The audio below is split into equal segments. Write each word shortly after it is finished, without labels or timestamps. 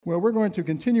Well, we're going to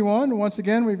continue on. Once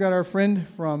again, we've got our friend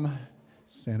from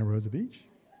Santa Rosa Beach.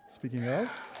 Speaking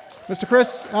of, Mr.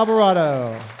 Chris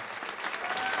Alvarado.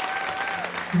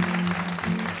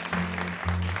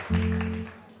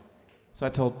 So I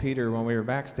told Peter when we were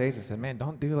backstage, I said, man,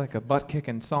 don't do like a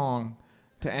butt-kicking song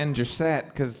to end your set,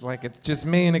 because like it's just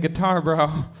me and a guitar,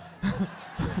 bro.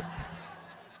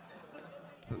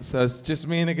 So it's just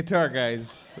me and a guitar,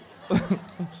 guys. There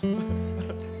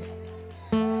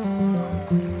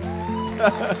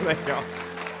you go.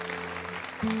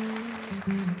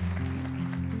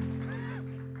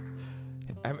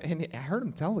 I heard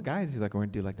him tell the guys, he's like, we're going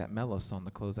to do like that mellow song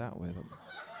to close out with.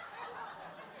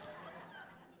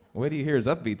 Wait till you hear his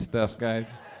upbeat stuff, guys.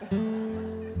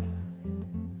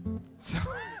 So,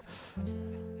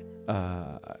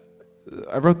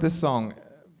 I wrote this song,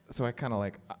 so I kind of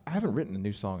like, I haven't written a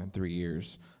new song in 3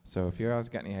 years, so if you guys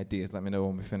got any ideas, let me know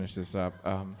when we finish this up.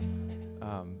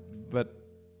 But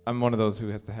I'm one of those who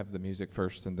has to have the music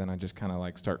first, and then I just kind of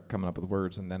like start coming up with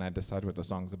words, and then I decide what the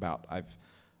song's about.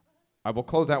 I will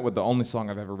close out with the only song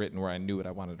I've ever written where I knew what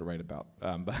I wanted to write about.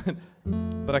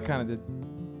 But I kind of did.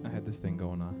 I had this thing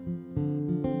going on,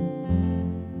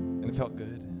 and it felt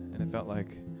good, and it felt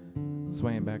like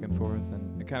swaying back and forth,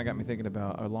 and it kind of got me thinking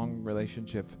about our long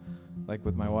relationship, like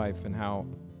with my wife, and how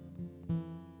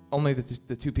only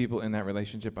the two people in that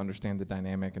relationship understand the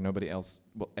dynamic, and nobody else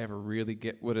will ever really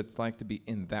get what it's like to be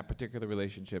in that particular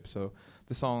relationship. So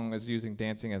the song is using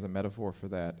dancing as a metaphor for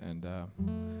that, and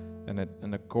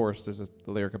of course there's a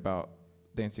lyric about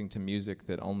dancing to music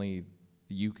that only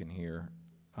you can hear,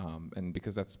 and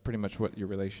because that's pretty much what your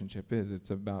relationship is.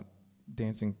 It's about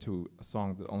dancing to a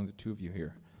song that only the two of you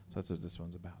hear. So that's what this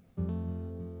one's about.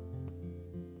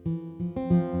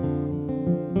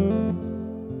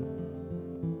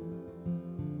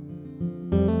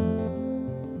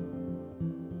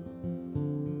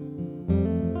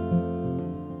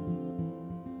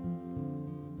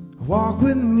 Walk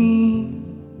with me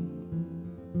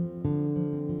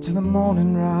till the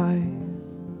morning rise.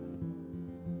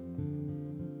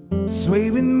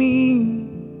 Sway with me,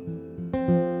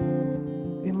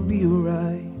 it'll be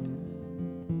alright.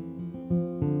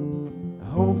 I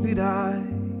hope that I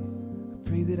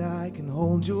pray that I can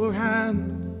hold your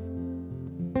hand.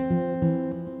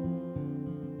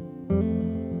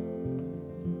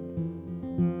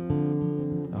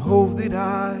 I hope that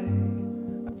I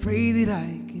pray that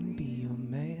I can be your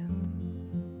man.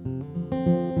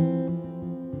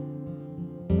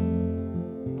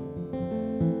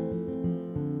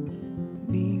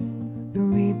 Neath the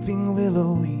weeping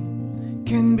willow we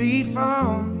can be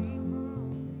found.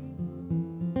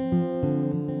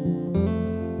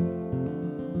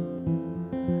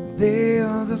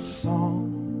 There's a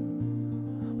song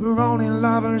where only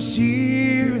lovers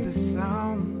hear the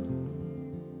sound.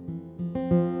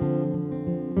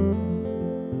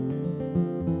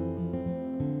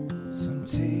 So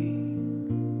take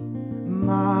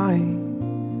my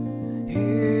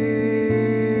hand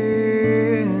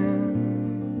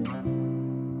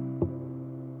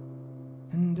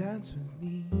and dance with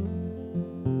me.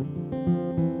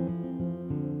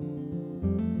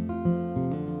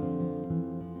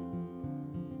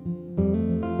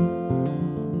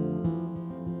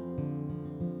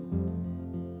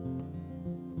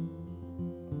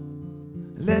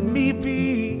 Let me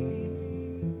be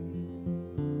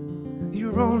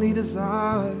your only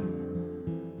desire,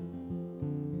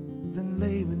 then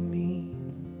lay with me.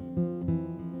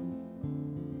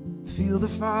 Feel the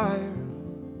fire.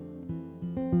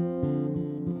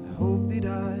 I hope that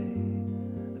I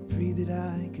pray that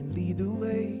I can lead the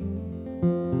way.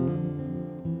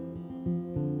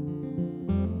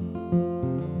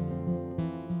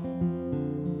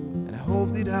 And I hope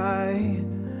that I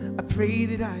pray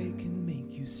that I can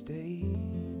make you stay.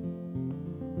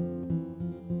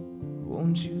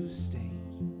 Won't you stay?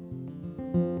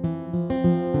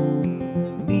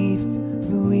 Neath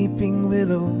the weeping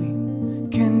willow we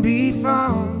can be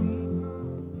found.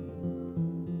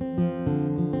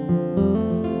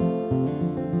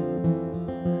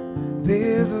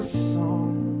 There's a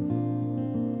song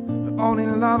where only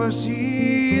lovers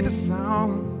hear the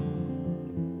sound.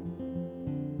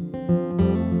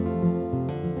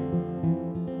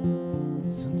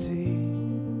 So take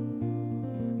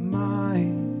my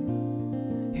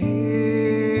hand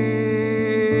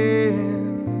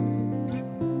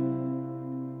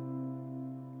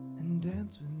and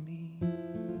dance with me.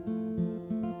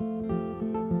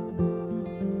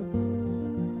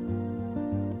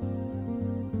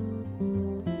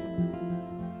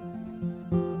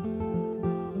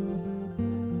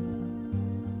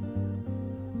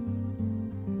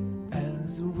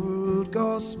 As the world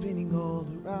goes spinning all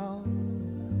around,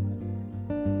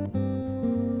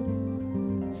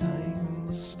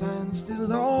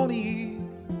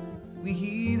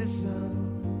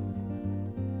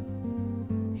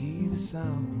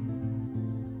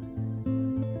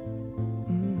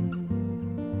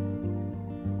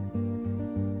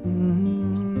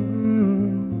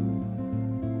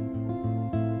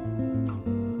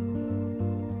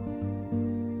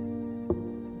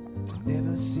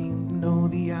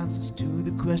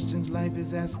 questions life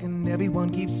is asking. Everyone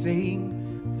keeps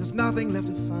saying there's nothing left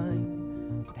to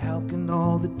find. But how can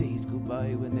all the days go by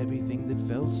when everything that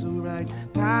felt so right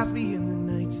passed me in the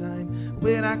nighttime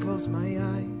when I close my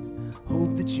eyes?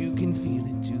 Hope that you can feel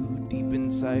it too, deep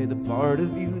inside the part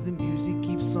of you. The music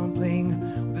keeps on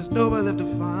playing, there's nowhere left to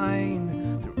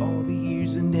find. Through all the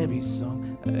years and every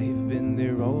song, I've been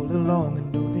there all along,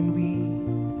 and know that we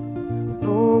will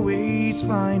always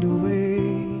find a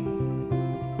way.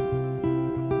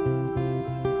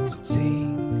 So take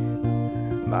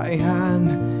my hand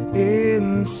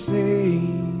and say,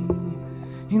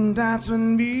 and dance with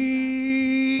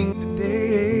me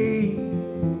today.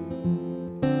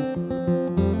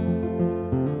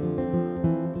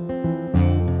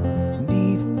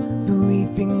 Beneath the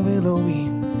weeping willow we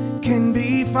can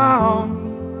be found.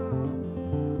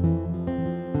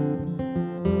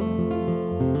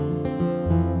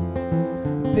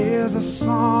 There's a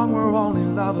song where only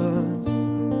lovers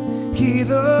hear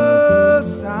the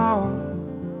sound.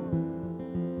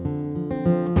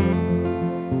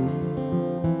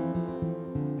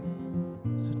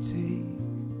 So take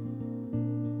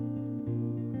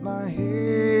my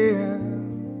hand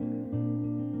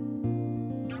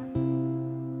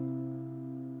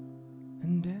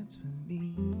and dance with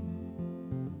me.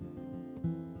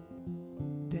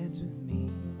 Dance with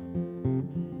me.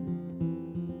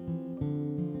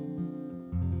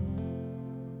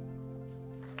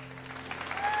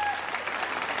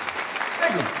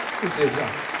 Thank you. Appreciate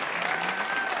y'all.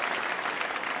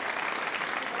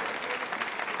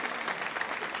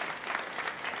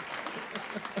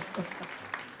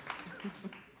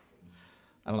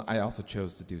 I also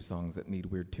chose to do songs that need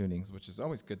weird tunings, which is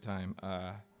always a good time.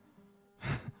 I'm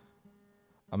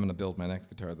gonna build my next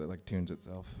guitar that like tunes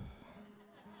itself.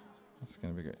 That's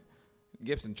gonna be great.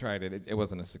 Gibson tried it. It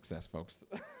wasn't a success, folks.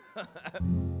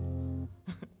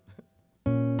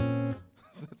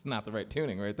 That's not the right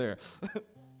tuning right there.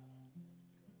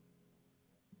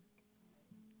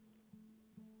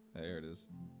 There it is.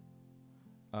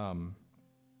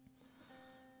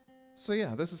 So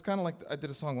yeah, this is kind of like I did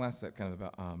a song last set, kind of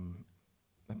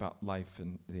about life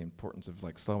and the importance of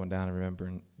like slowing down and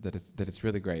remembering that it's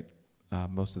really great.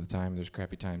 Most of the time, there's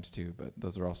crappy times too, but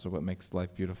those are also what makes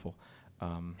life beautiful.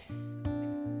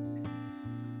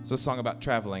 So a song about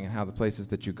traveling and how the places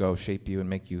that you go shape you and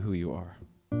make you who you are.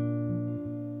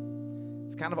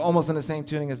 It's kind of almost in the same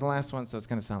tuning as the last one, so it's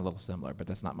going to sound a little similar, but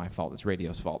that's not my fault. It's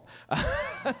radio's fault.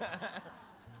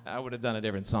 I would have done a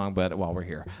different song, but while we're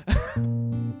here.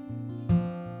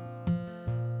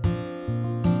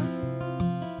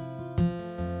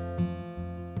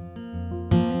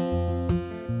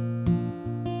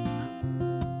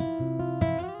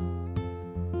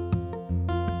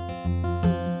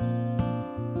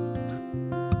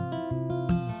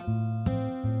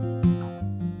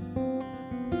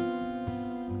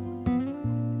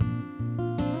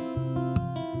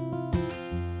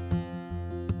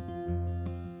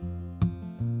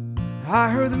 I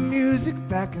heard the music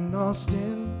back in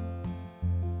Austin,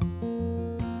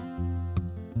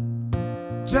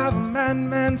 drive a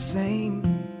man insane.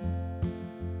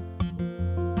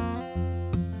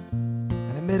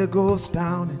 And I met a ghost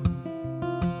down in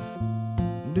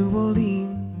New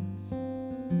Orleans,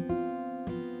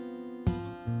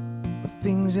 but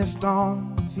things just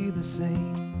don't feel the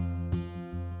same.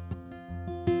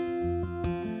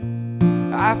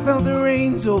 I felt the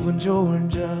rains over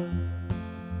Georgia.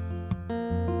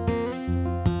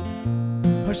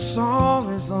 Her song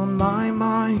is on my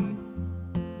mind,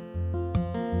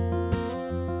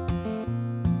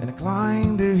 and I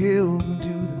climbed her hills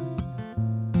into the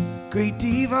Great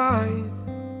Divide,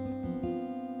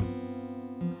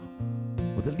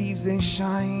 where the leaves they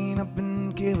shine up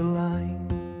in Caroline.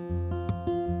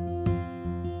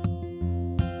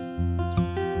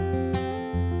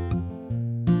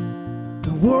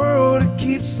 The world it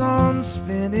keeps on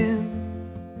spinning.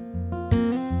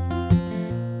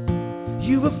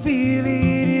 You will feel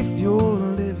it if you're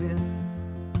living.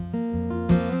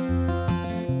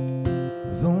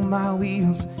 Though my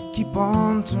wheels keep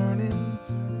on turning,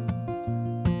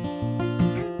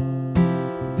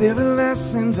 there are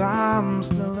lessons I'm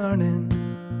still learning.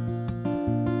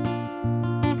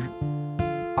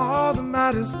 All that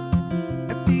matters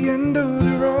at the end of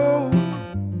the road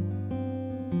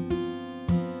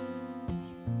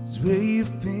is where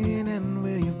you've been and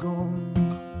where you've gone.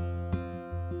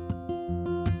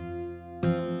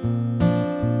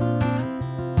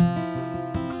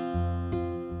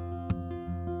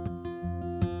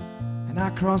 I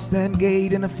crossed that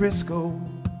gate in a Frisco.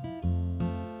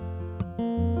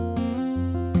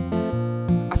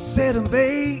 I said a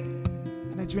babe,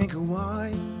 and I drank her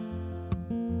wine.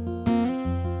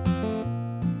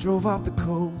 drove off the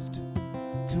coast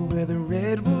to where the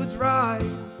redwoods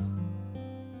rise,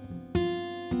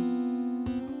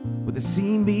 where the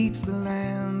sea meets the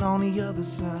land on the other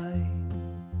side.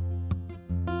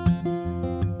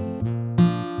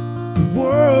 The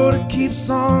world, it keeps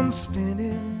on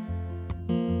spinning.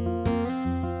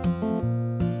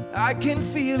 I can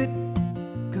feel it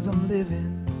 'cause I'm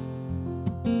living.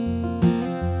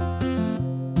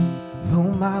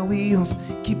 Though my wheels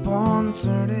keep on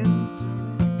turning,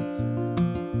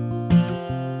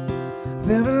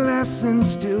 there are lessons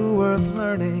still worth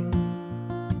learning.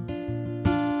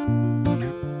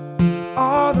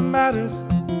 All that matters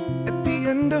at the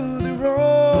end of the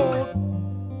road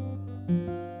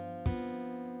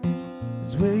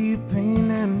is where you've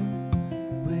been and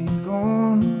where you've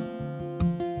gone.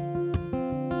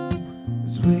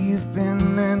 Is where you've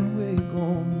been and where you're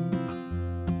gone.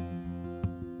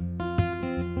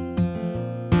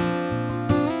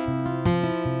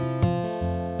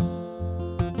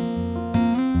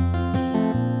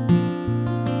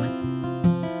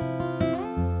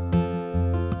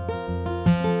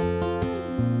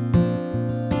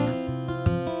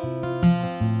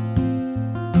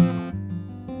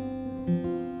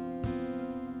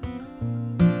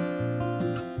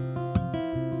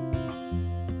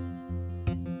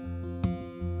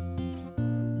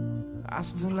 I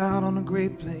stood out on the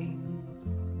Great Plains,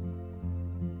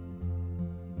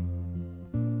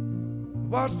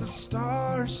 watched the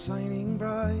stars shining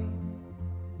bright,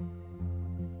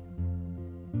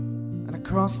 and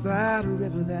across that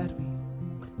river that we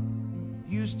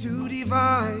used to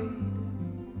divide,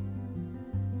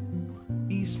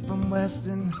 east from west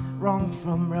and wrong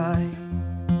from right.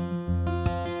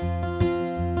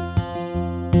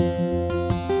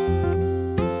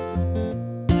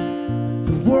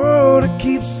 It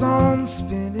keeps on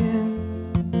spinning.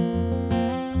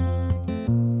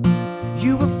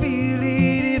 You will feel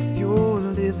it if you're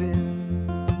living.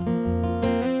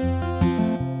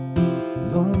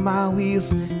 Though my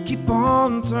wheels keep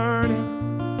on turning,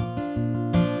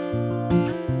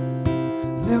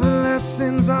 there are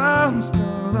lessons I'm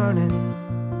still learning.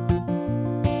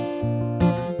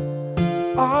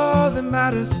 All that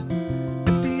matters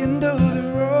at the end of the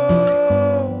road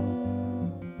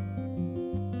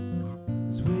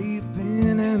is where you've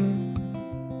been and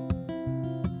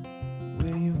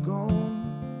where you've gone.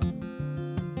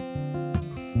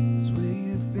 Is where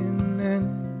you've been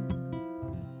and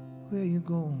where you're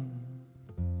going.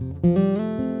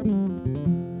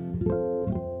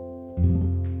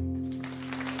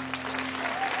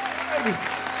 Thank you.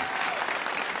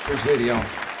 Appreciate it, y'all.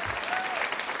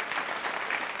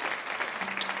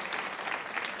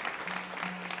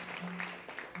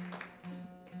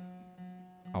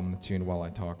 I'm gonna tune while I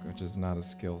talk, which is not a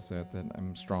skill set that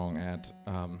I'm strong at.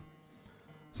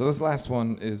 So this last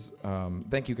one is,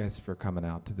 thank you guys for coming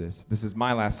out to this. This is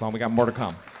my last song. We got more to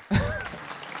come.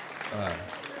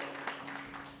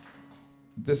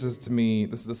 This is, to me,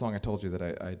 this is the song I told you that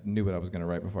I knew what I was gonna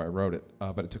write before I wrote it,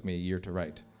 but it took me a year to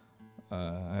write.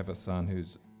 I have a son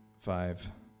who's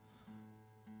 5,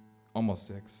 almost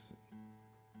 6,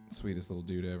 sweetest little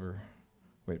dude ever.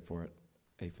 Wait for it.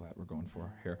 A flat we're going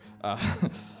for here.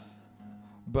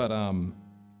 But and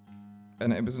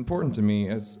it was important to me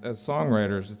as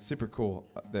songwriters. It's super cool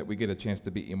that we get a chance to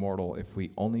be immortal if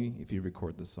you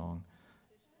record the song.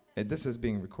 And this is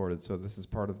being recorded, so this is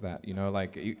part of that. You know,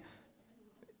 like the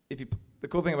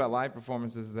cool thing about live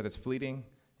performances is that it's fleeting.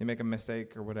 You make a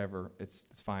mistake or whatever, it's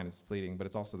fine. It's fleeting, but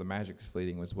it's also the magic's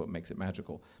fleeting, was what makes it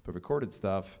magical. But recorded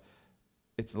stuff,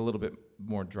 it's a little bit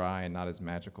more dry and not as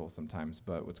magical sometimes,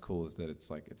 but what's cool is that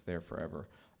it's there forever.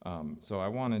 So I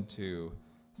wanted to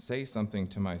say something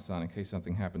to my son in case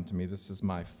something happened to me. This is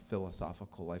my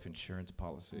philosophical life insurance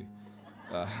policy.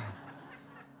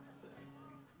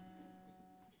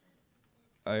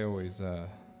 I always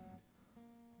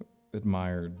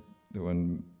admired that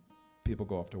when people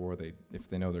go off to war, if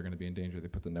they know they're going to be in danger, they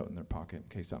put the note in their pocket in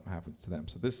case something happens to them.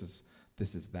 So this is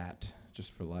that,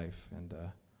 just for life. And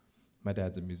my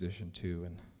dad's a musician too,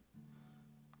 and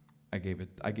I gave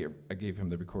him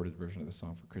the recorded version of the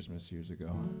song for Christmas years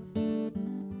ago.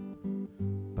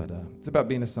 But it's about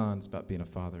being a son, it's about being a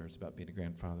father, it's about being a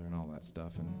grandfather, and all that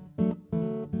stuff. And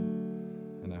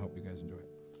I hope you guys enjoy it.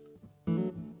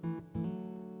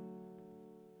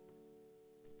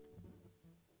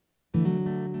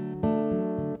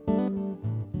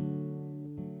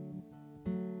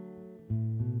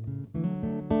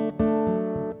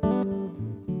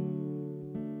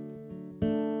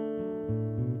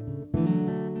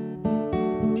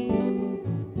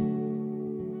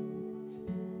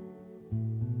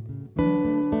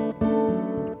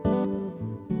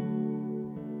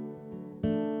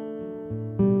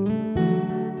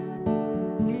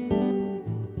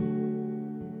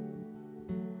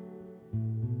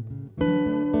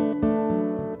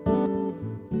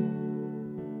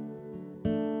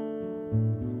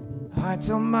 I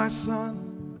tell my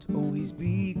son to always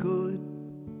be good,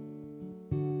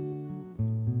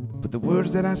 but the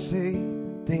words that I say,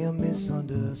 they are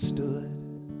misunderstood.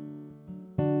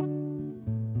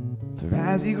 For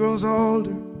as he grows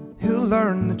older, he'll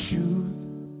learn the truth.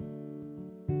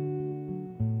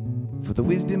 For the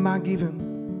wisdom I give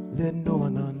him, let no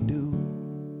one undo.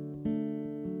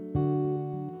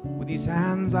 With these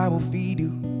hands I will feed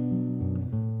you,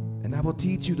 and I will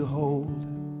teach you to hold.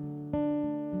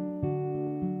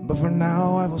 But for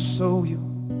now I will show you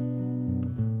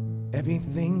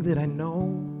everything that I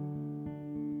know.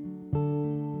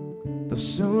 Though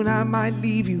soon I might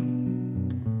leave you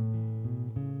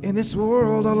in this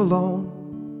world all alone,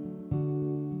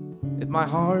 if my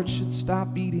heart should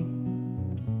stop beating,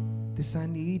 this I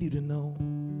need you to know.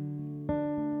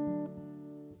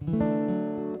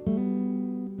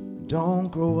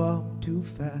 Don't grow up too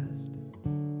fast,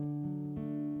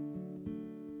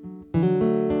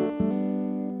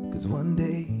 'cause one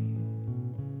day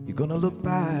you're gonna look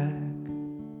back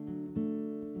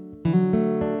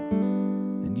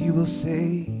and you will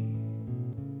say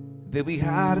that we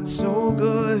had it so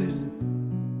good.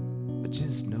 But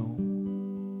just know,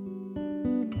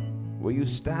 where you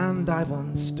stand I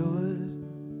once stood.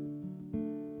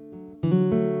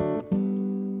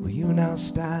 Where you now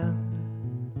stand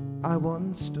I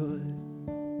once stood.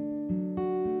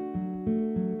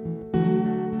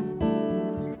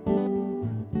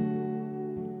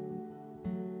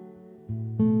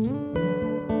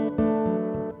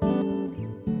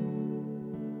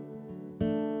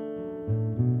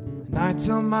 And I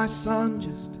tell my son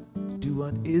just to do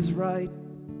what is right,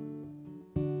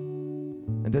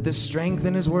 and that there's strength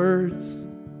in his words,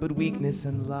 but weakness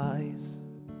in lies.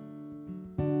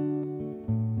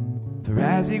 For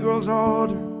as he grows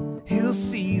older, he'll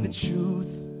see the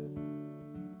truth,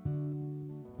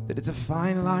 that it's a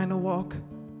fine line to walk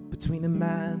between a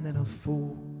man and a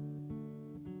fool.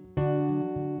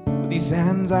 With these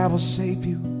hands I will shape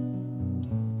you,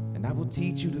 and I will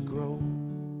teach you to grow.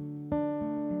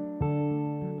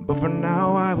 But for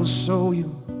now I will show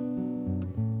you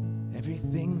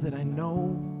everything that I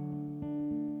know.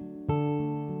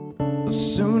 Though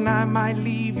soon I might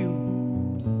leave you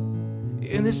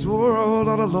in this world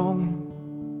all alone,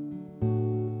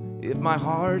 if my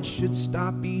heart should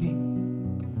stop beating,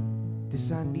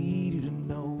 this I need you to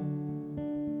know.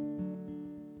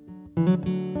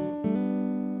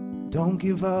 Don't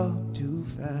give up too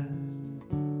fast,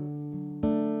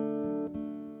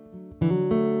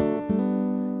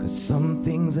 'cause some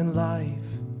things in life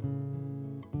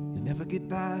you'll never get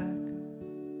back.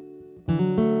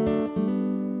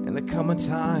 And there come a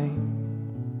time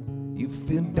you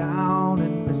feel down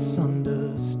and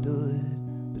misunderstood,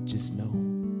 but just know,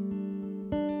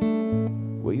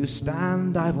 where you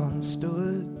stand I once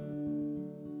stood.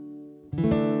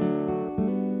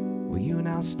 Where you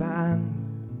now stand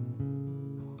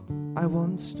I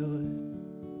once stood.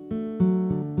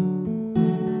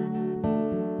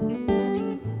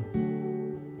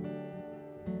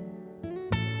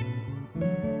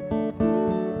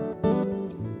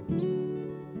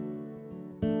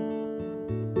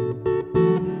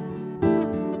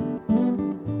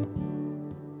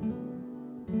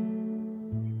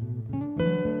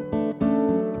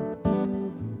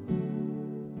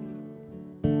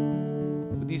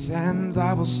 With these hands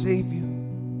I will shape you,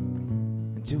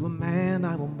 into a man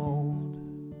I will mold.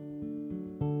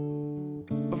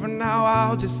 But for now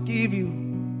I'll just give you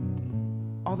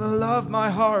all the love my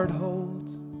heart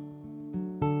holds.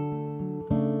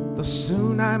 Though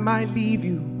soon I might leave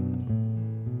you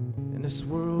in this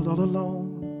world all alone,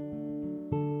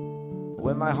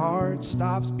 when my heart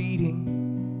stops beating,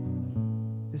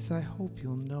 this I hope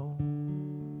you'll know.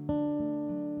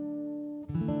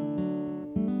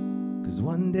 'Cause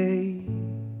one day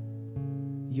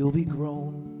you'll be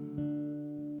grown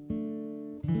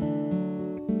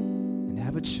and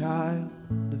have a child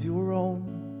of your own.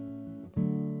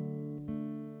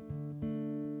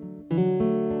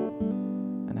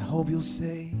 And I hope you'll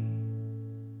say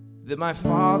that my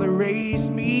father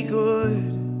raised me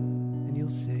good. And you'll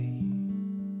say,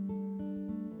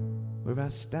 where I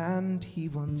stand he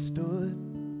once stood,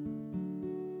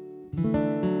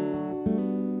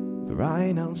 where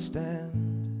I now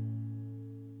stand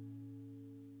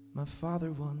my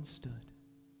father once stood.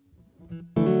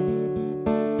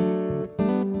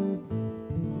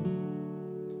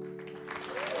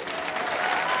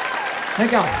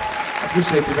 Thank y'all. I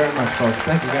appreciate you very much, folks.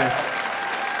 Thank you, guys.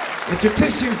 Get your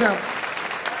tissues out.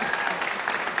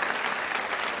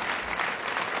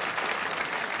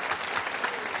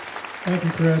 Thank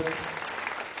you, Chris.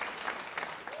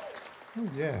 Oh,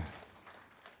 yeah.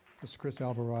 Mr. Chris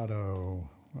Alvarado.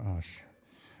 Gosh.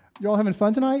 You all having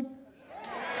fun tonight?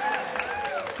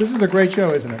 This is a great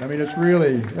show, isn't it? I mean, it's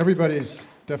really, everybody's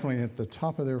definitely at the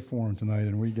top of their form tonight,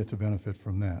 and we get to benefit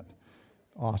from that.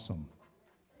 Awesome.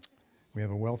 We have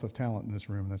a wealth of talent in this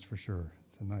room, that's for sure,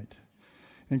 tonight,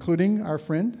 including our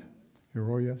friend,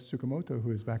 Hiroya Tsukamoto, who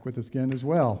is back with us again as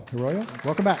well. Hiroya,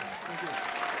 welcome back. Thank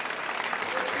you.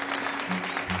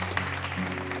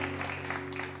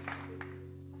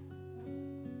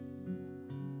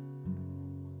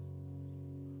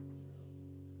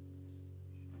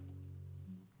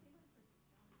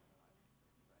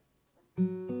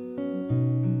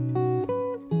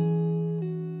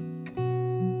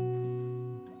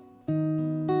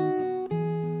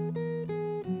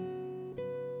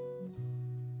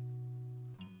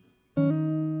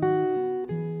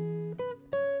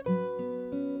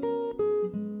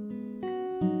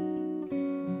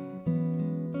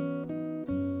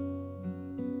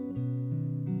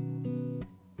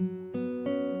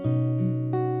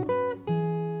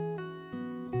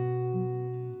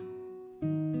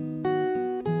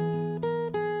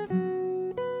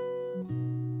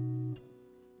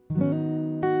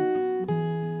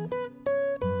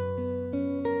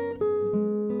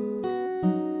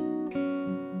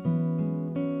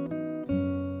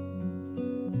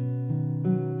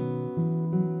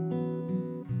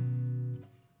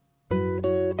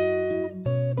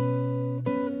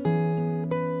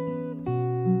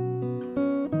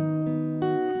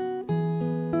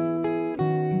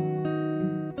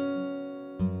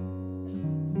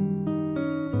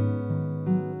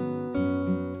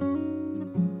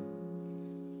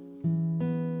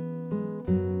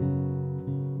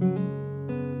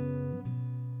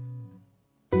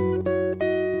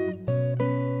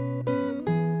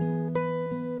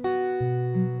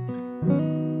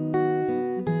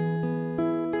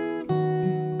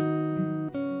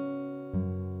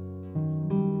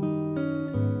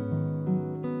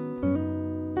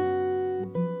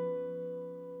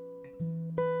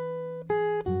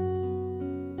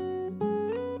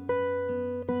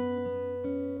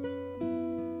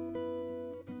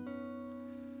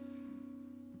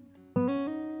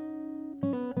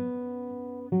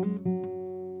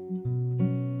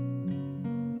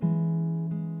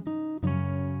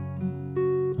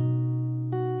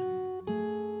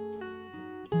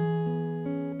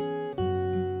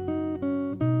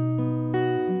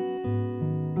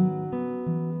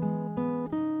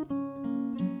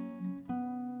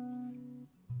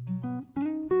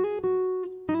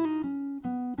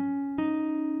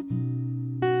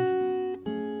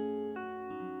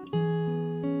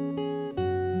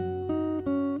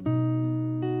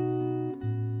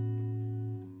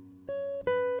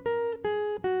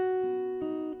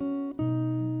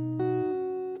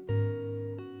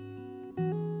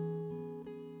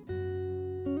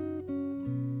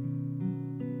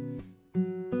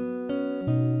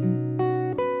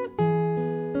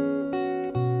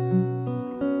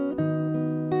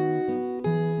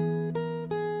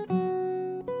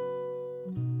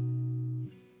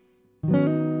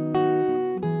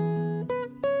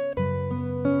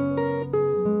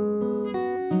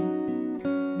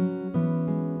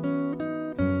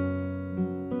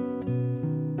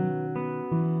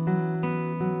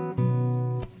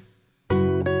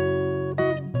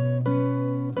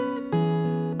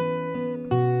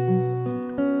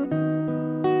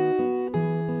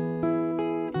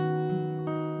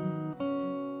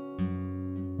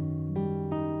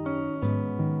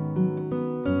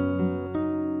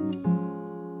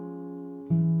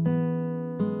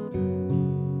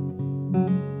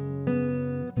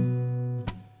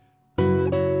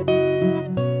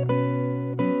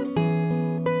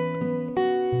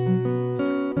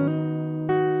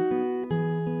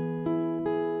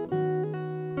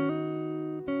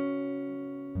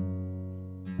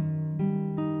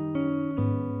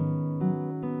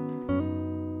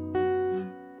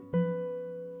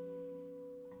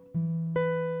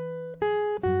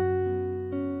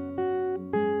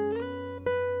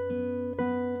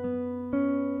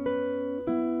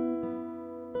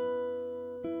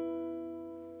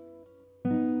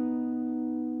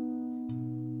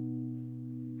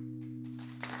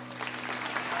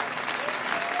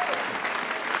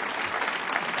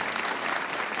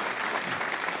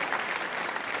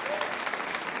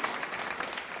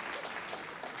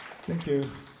 Thank you.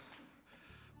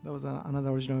 That was another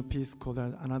original piece called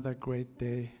Another Great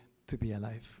Day to Be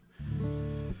Alive.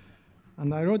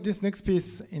 And I wrote this next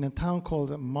piece in a town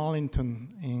called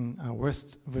Marlinton in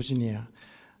West Virginia.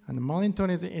 And Marlinton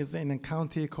is in a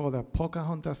county called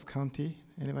Pocahontas County.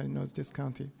 Anybody knows this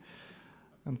county?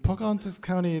 And Pocahontas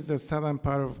County is the southern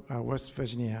part of West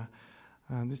Virginia.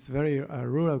 And it's a very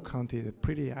rural county,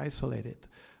 pretty isolated.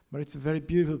 But it's a very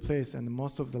beautiful place, and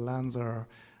most of the lands are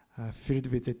filled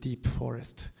with a deep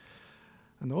forest.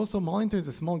 And also, Mollington is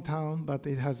a small town, but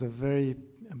it has a very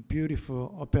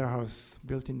beautiful opera house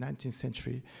built in 19th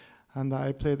century. And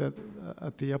I played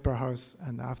at the opera house,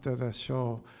 and after the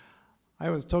show, I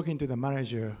was talking to the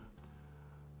manager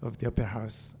of the opera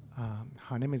house.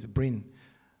 Her name is Bryn.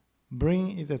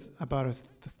 Bryn is about a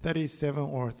 37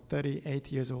 or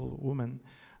 38 years old woman.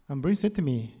 And Bryn said to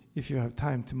me, if you have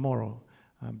time tomorrow,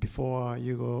 before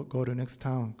you go to next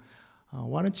town,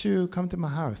 why don't you come to my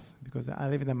house? Because I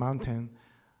live in the mountain,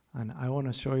 and I want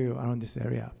to show you around this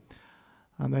area.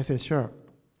 And I said, sure.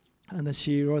 And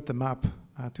she wrote the map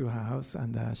to her house,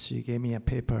 and she gave me a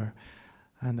paper,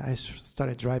 and I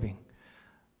started driving,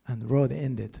 and the road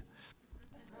ended.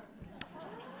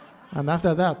 And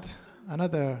after that,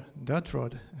 another dirt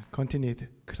road continued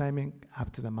climbing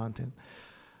up to the mountain.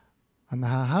 And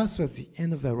her house was the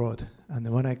end of the road, and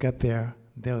when I got there,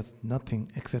 there was nothing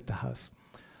except the house.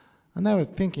 And I was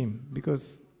thinking,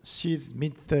 because she's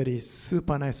mid-30s,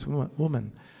 super nice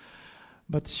woman,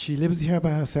 but she lives here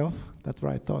by herself. That's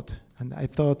what I thought. And I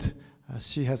thought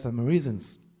she has some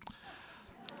reasons.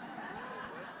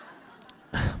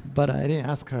 But I didn't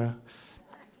ask her,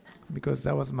 because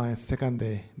that was my second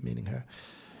day meeting her.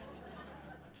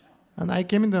 And I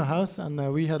came into the house,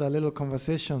 and we had a little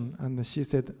conversation, and she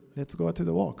said, let's go to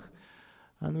the walk.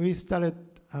 And we started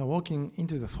walking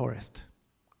into the forest.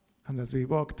 And as we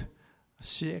walked,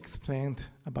 she explained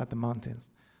about the mountains.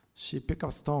 She picked up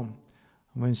a stone.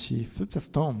 When she flipped the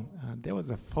stone, there was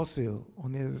a fossil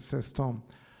on the other stone.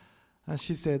 And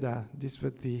she said this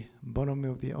was the bottom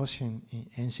of the ocean in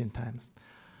ancient times.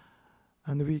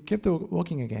 And we kept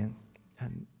walking again,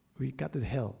 and we got to the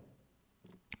hill.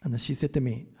 And she said to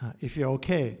me, if you're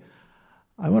okay,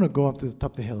 I want to go up to the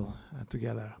top of the hill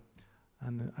together.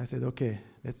 And I said, okay,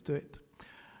 let's do it.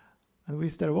 And we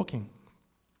started walking.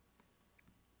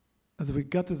 As we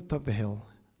got to the top of the hill,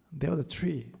 there was a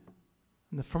tree.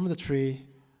 And from the tree,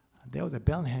 there was a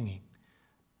bell hanging.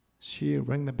 She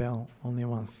rang the bell only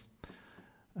once.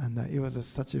 And it was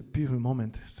such a beautiful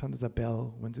moment. Sounded the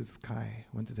bell, went to the sky,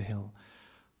 went to the hill.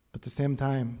 But at the same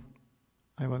time,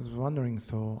 I was wondering,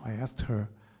 so I asked her,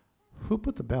 who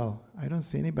put the bell? I don't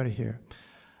see anybody here.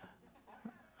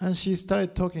 And she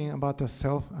started talking about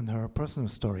herself and her personal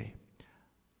story.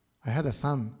 I had a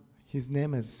son. His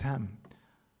name is Sam.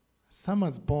 Sam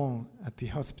was born at the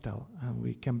hospital, and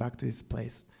we came back to his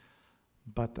place.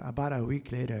 But about a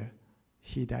week later,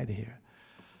 he died here.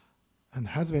 And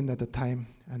husband at the time,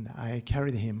 and I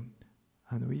carried him,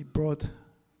 and we brought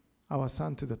our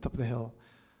son to the top of the hill,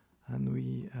 and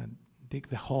we dig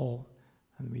the hole,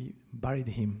 and we buried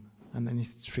him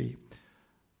underneath the tree.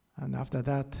 And after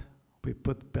that, we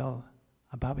put bell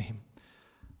above him.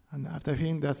 And after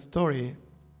hearing that story,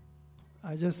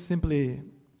 I just simply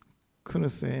couldn't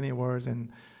say any words,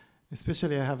 and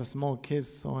especially I have a small kid,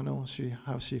 so I know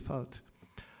how she felt.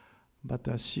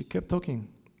 But she kept talking.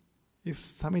 If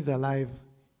Sam is alive,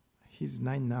 he's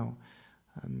 9 now,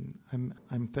 and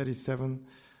I'm 37,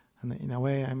 and in a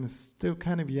way I'm still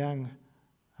kind of young,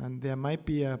 and there might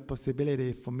be a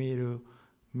possibility for me to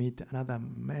meet another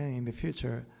man in the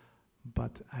future,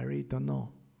 but I really don't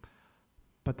know.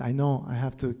 But I know I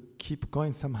have to keep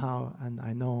going somehow, and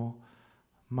I know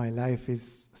my life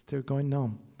is still going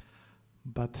on,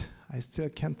 but I still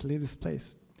can't leave this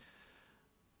place.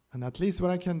 And at least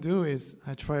what I can do is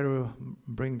I try to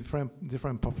bring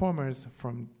different performers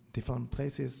from different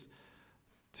places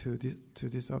to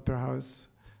this opera house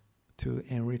to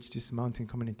enrich this mountain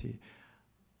community.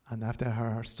 And after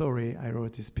her story, I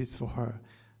wrote this piece for her,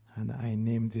 and I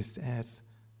named this as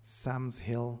Sam's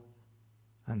Hill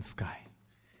and Sky.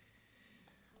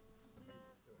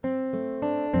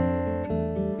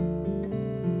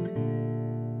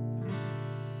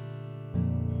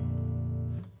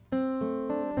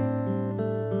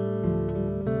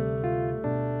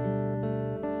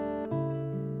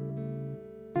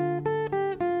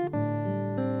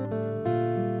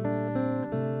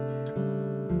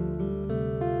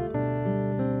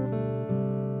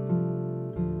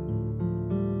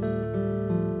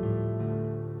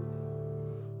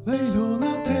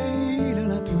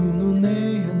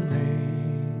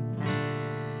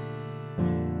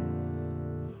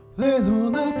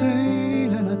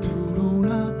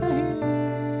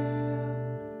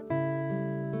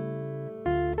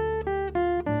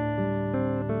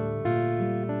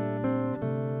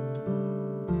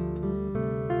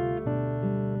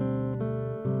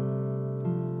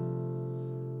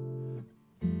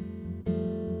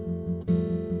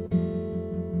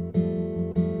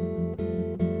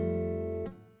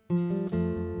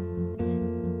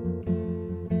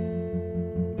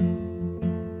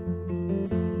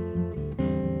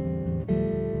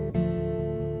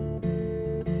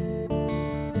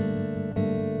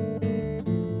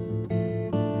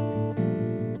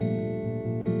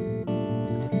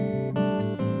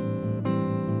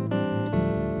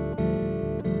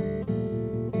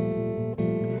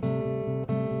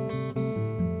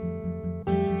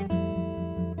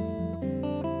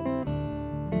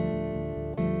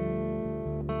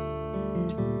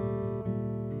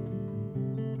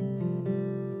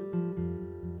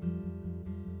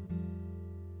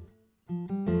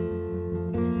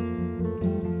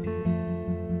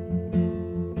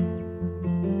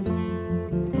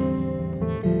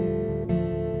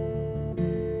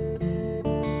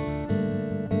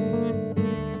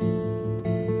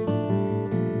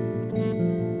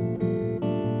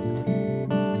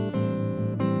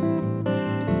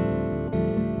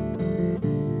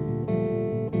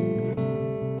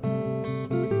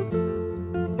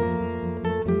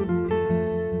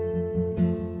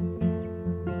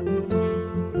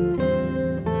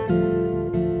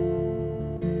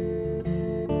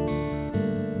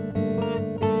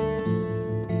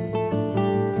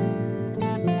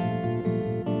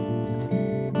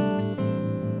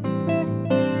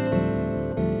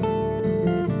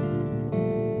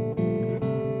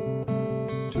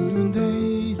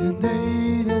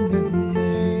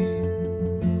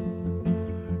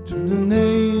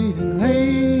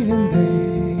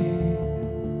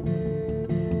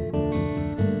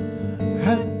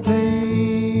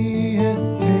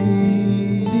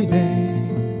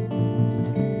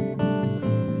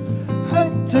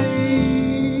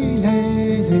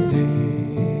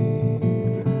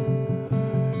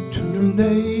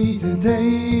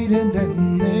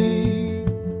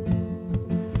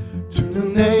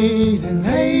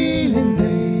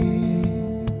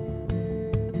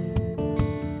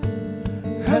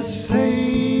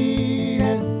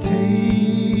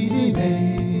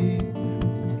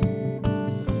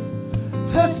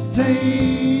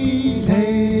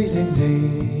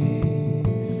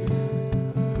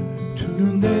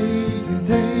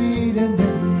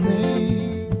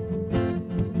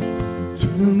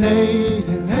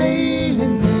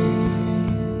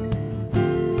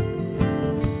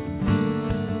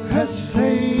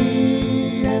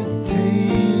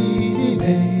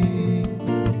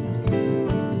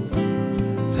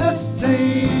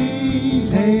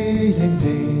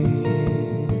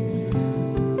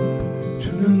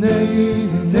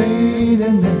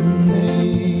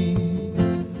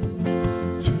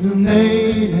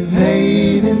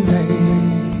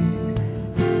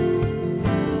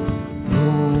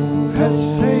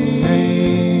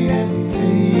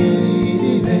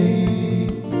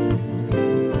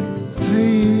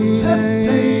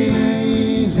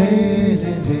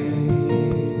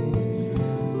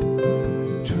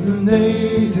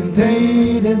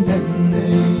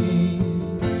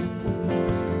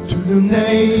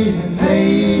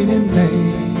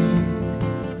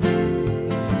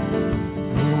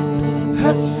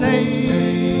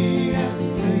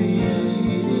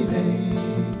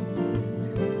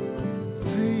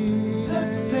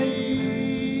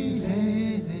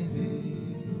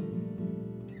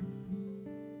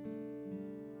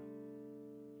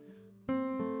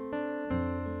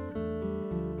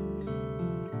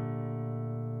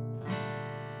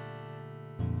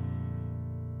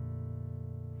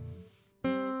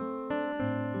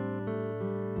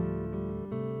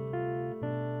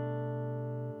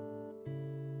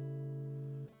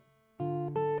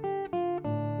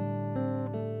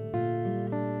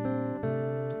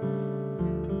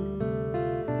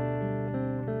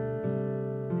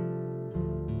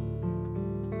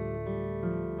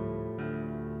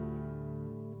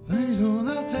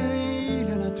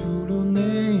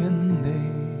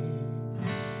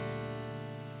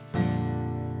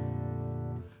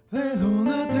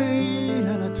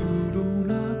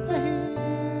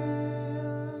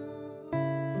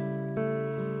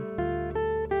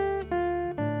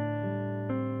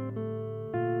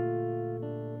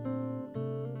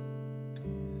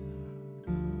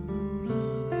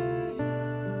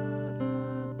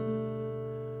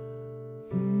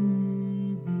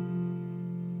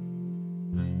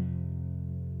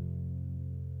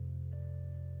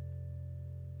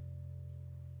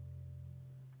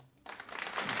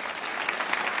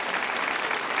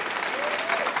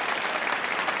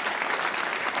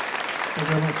 Thank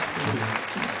you very much.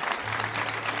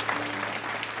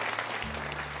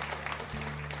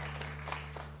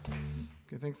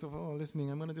 Okay, thanks for all listening.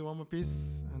 I'm going to do one more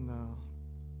piece, and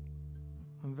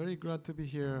I'm very glad to be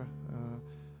here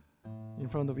in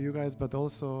front of you guys, but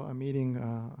also I'm meeting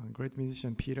a great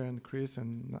musician, Peter and Chris,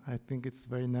 and I think it's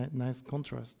very nice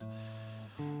contrast.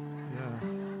 Yeah.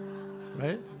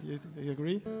 Right? You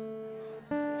agree?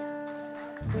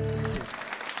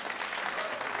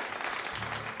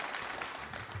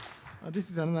 This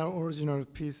is another original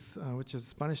piece, which is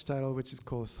Spanish title, which is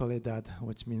called Soledad,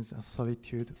 which means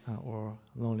solitude or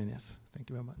loneliness. Thank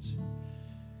you very much.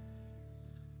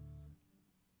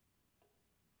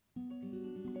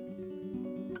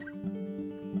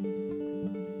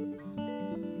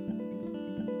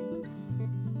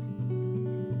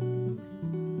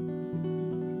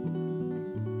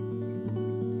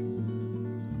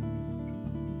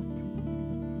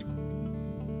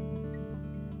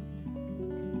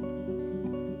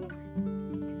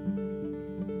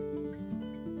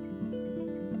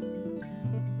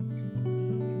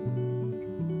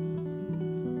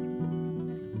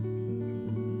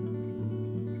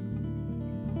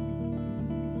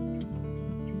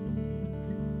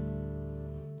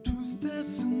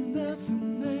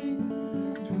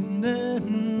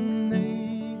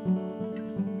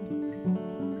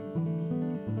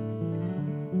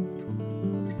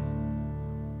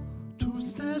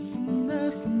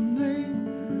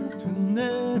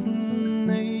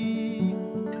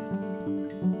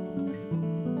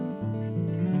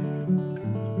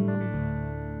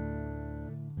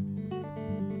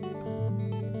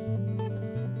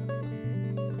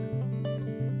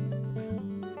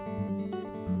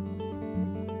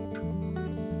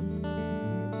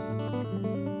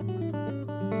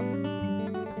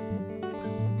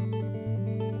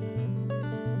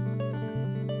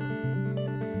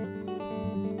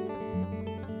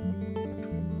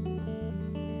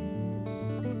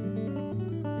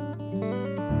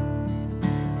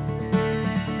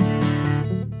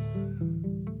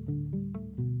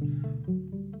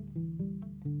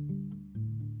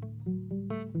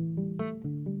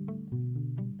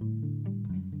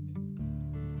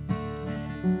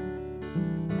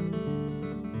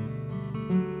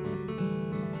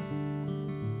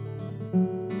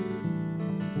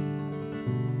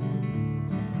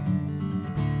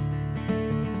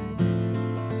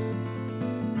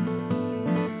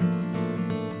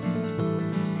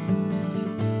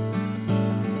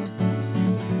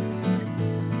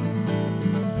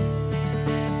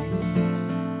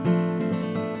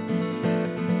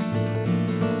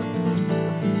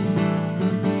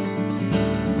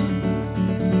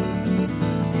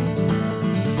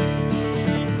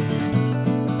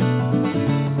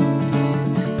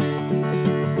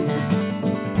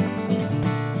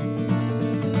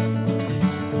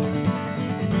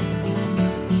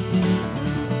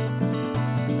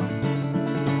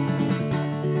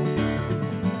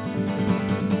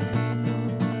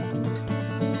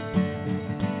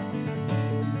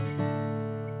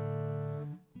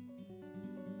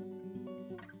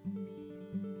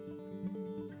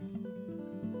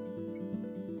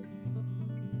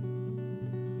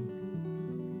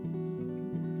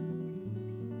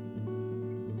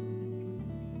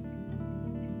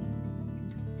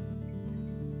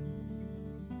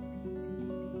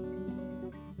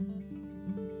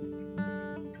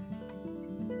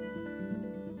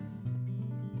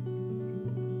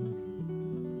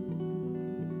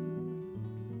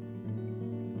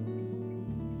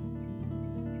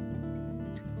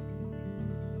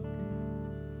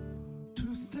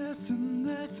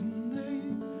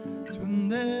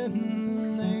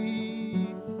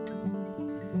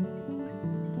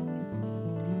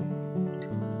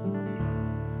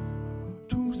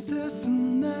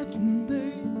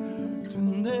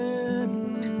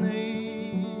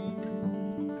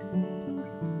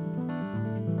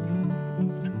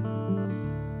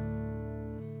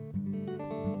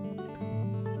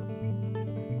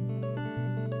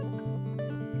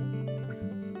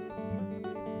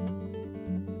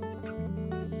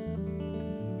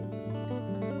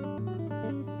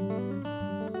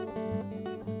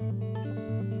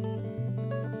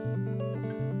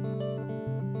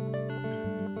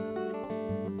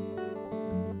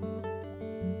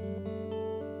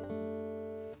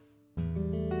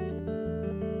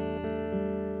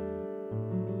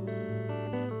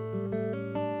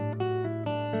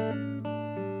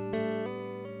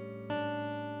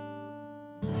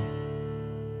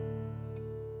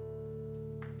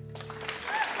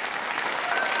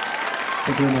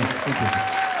 Thank you very much. Thank you.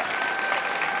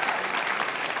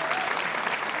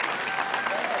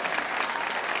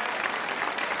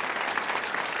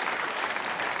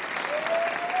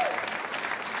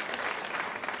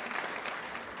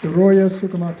 Hiroya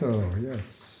Tsukamoto,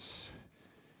 yes.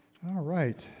 All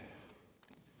right.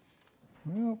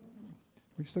 Well,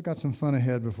 we've still got some fun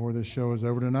ahead before this show is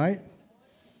over tonight.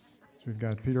 So we've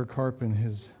got Peter Karp and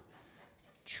his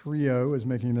trio is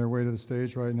making their way to the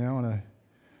stage right now, and I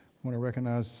want to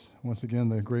recognize once again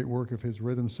the great work of his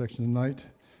rhythm section tonight.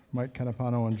 Mike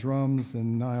Canapano on drums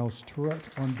and Niles Tourette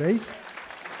on bass.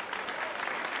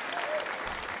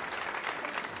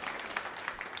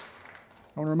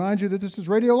 I want to remind you that this is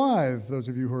Radio Live, those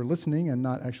of you who are listening and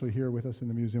not actually here with us in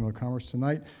the Museum of Commerce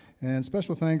tonight. And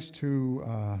special thanks to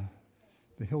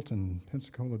the Hilton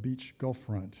Pensacola Beach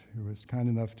Gulfront, who was kind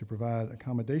enough to provide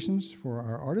accommodations for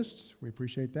our artists. We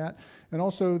appreciate that. And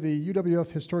also the UWF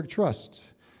Historic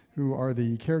Trust, who are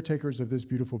the caretakers of this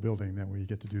beautiful building that we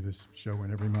get to do this show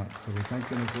in every month. So we thank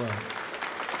them as well.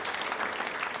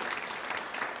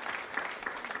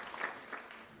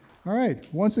 All right,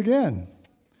 once again,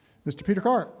 Mr. Peter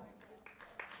Karp.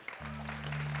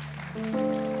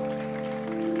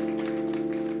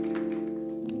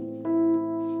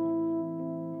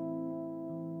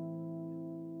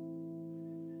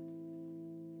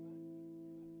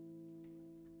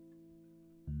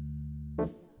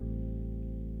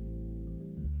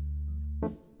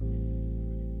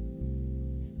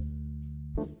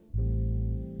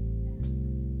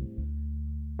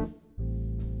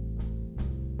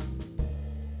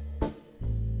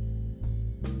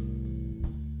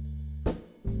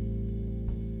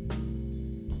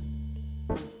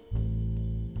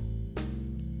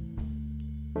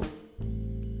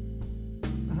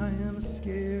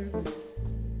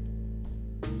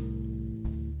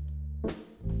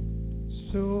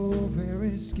 So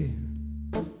very scared.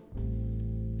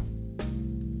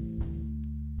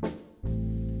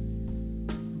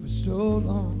 For so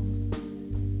long,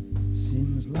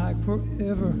 seems like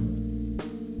forever,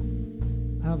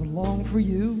 I've longed for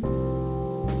you.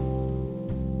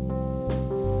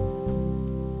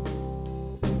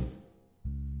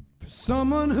 For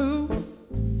someone who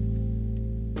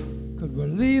could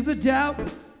relieve the doubt,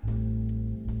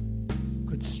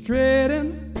 could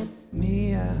straighten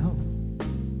me out.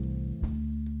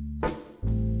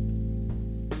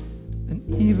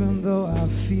 Even though I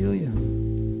feel you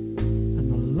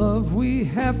and the love we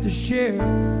have to share,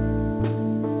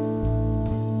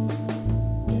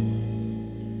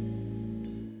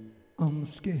 I'm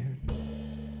scared.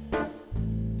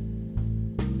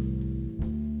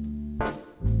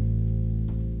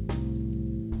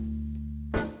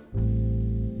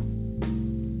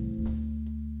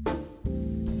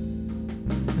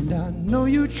 And I know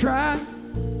you try.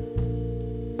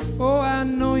 Oh, I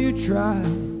know you try.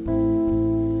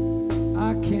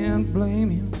 I can't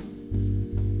blame you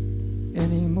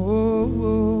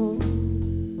anymore.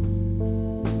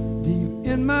 Deep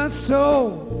in my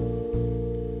soul,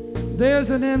 there's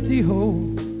an empty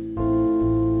hole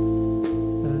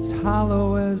that's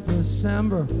hollow as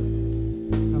December,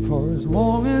 and for as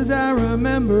long as I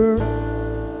remember,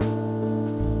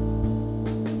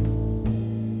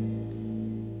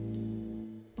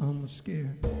 I'm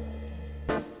scared.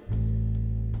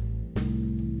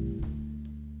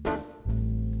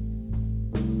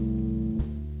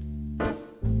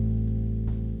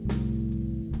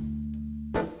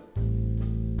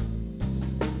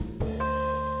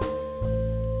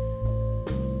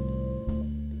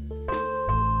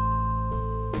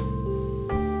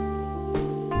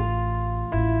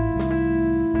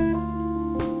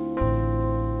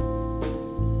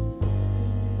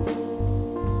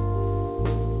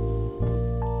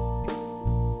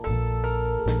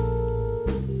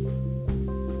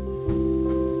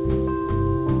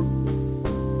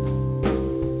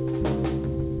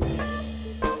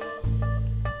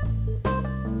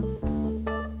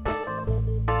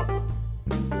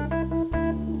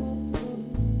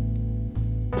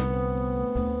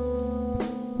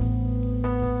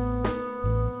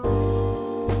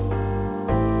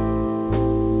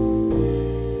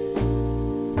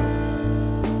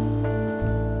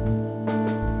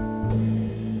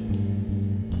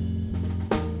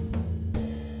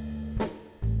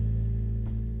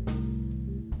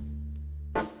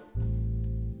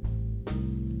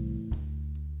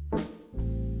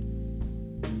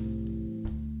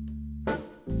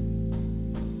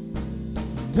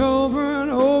 walked over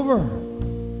and over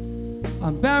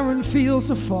on barren fields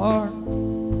afar.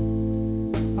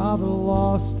 All the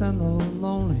lost and the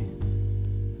lonely,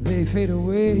 they fade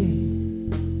away.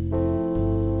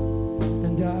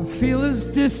 And I feel as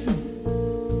distant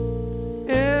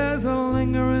as a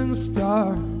lingering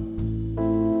star.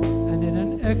 And in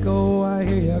an echo I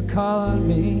hear you calling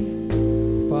me,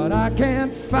 but I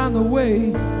can't find the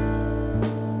way.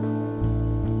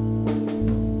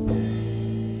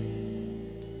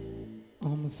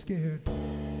 I'm scared.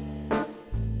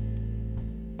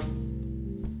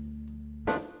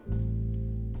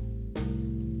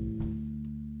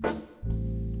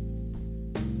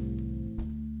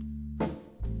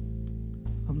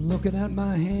 I'm looking at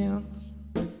my hands,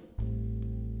 and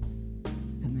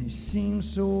they seem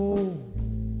so old,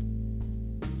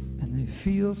 and they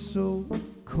feel so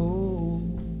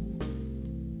cold.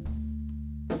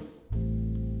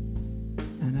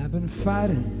 And I've been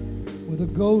fighting with a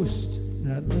ghost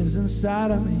that lives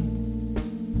inside of me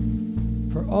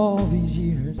for all these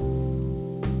years.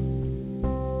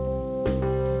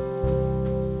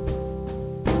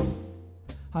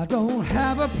 I don't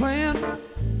have a plan.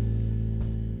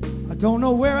 I don't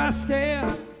know where I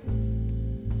stand.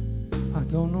 I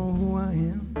don't know who I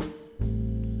am.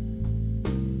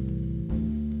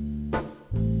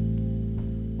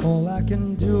 All I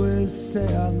can do is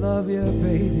say I love you,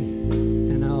 baby,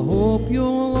 and I hope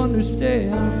you'll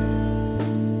understand.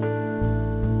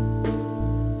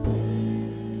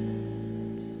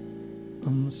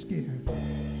 I'm scared.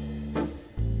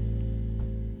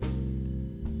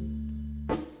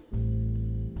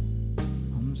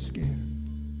 I'm scared.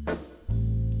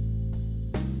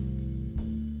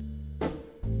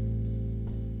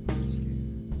 I'm scared.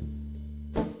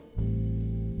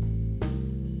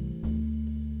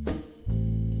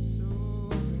 So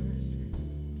very scared.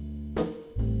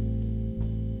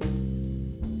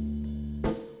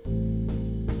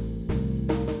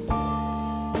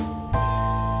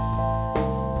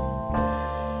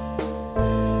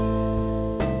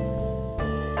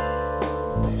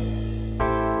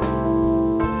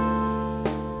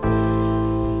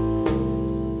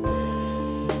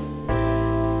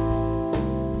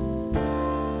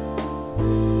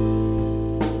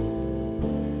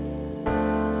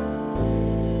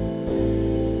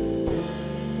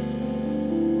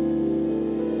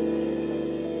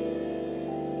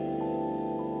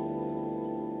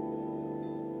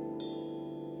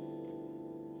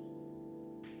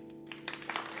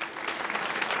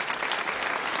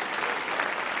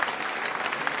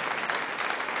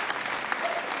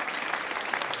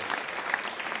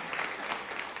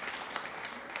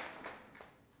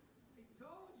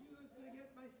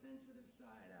 Sensitive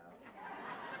side out.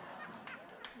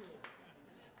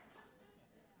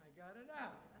 I got it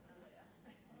out.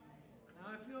 Now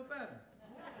I feel better.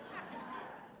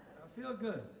 I feel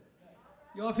good.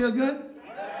 You all feel good?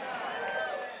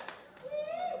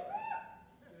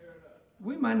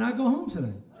 We might not go home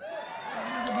today.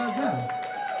 How about that?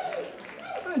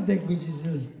 I think we should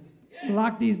just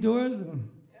lock these doors and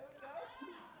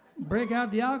break out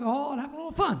the alcohol and have a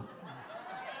little fun.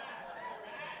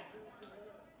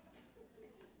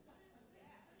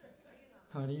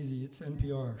 Not easy, it's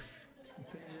NPR.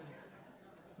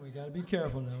 We gotta be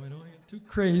careful now, we don't get too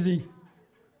crazy.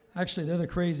 Actually, they're the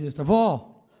craziest of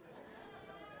all.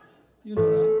 You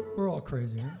know that, we're all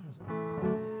crazy, right?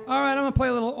 All right, I'm gonna play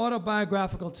a little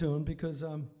autobiographical tune because,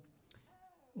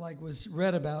 like was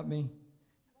read about me,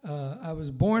 I was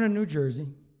born in New Jersey,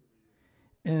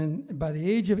 and by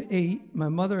the age of 8, my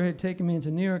mother had taken me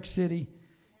into New York City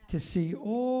to see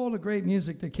all the great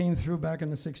music that came through back in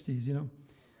the 60s, you know.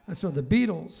 I saw the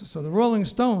Beatles, I saw the Rolling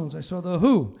Stones, I saw the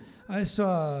Who, I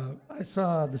saw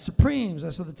the Supremes, I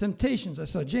saw the Temptations, I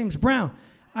saw James Brown.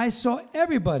 I saw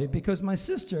everybody because my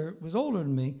sister was older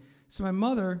than me, so my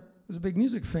mother was a big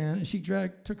music fan, and she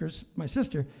took my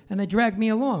sister, and they dragged me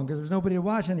along because there was nobody to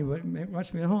watch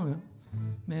me at home.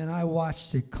 Man, I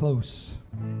watched it close.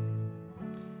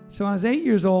 So when I was 8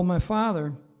 years old, my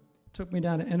father took me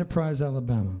down to Enterprise,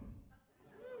 Alabama.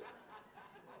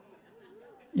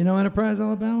 You know Enterprise,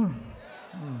 Alabama?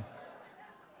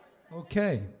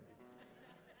 Okay.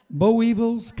 Boll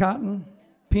weevils, cotton,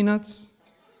 peanuts,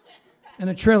 and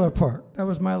a trailer park. That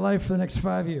was my life for the next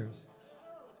 5 years.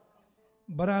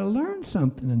 But I learned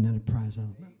something in Enterprise,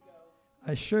 Alabama.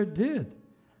 I sure did.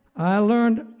 I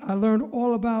learned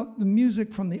all about the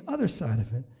music from the other side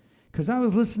of it, because I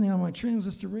was listening on my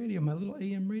transistor radio, my little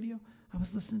AM radio. I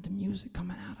was listening to music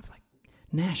coming out of like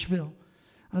Nashville.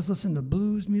 I was listening to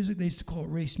blues music. They used to call it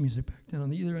race music back then on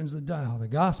the either ends of the dial. The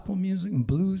gospel music and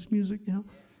blues music, you know.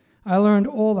 I learned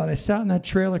all that. I sat in that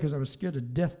trailer because I was scared to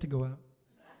death to go out.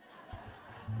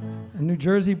 a New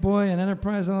Jersey boy in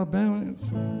Enterprise, Alabama.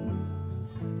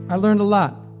 I learned a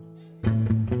lot.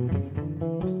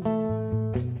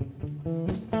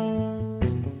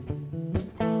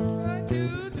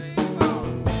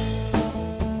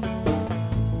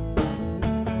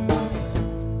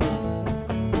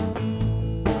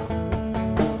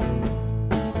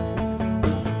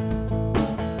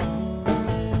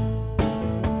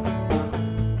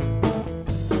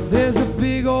 There's a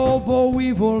big old boll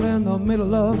weevil in the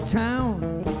middle of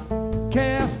town,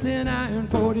 cast in iron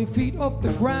 40 feet off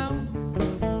the ground.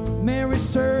 Mary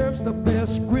serves the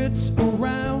best grits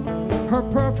around. Her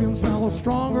perfume smells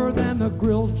stronger than the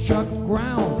grilled chuck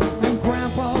ground. And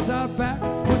Grandpa's out back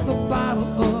with a bottle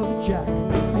of Jack.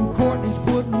 And Courtney's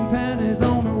putting pennies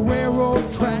on the railroad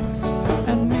tracks.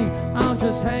 And me, I'm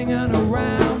just hanging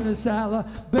around this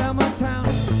Alabama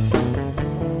town.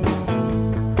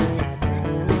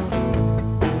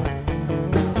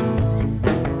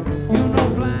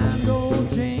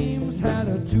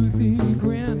 Toothy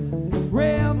grin,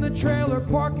 ran the trailer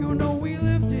park, you know we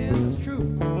lived in, it's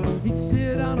true. He'd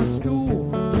sit on a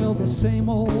stool, tell the same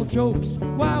old jokes,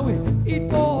 while we eat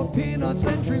boiled peanuts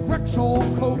and drink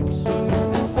Rexall Cokes. And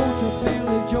Old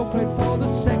Bailey Joe played for the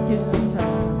second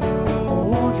time. The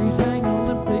laundry's hanging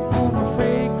limply on a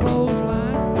frayed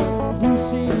clothesline.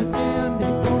 Lucy and Andy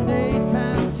on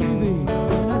daytime TV, in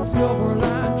that silver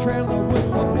line trailer with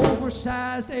the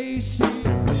oversized AC.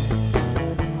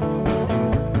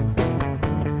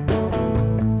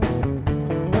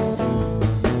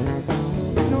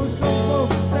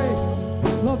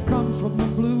 From the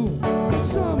blue.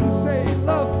 Some say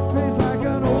love feels like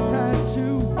an old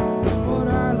tattoo, but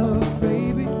our love,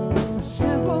 baby, is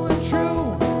simple and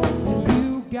true. And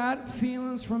you got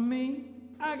feelings from me,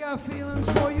 I got feelings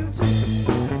for you too.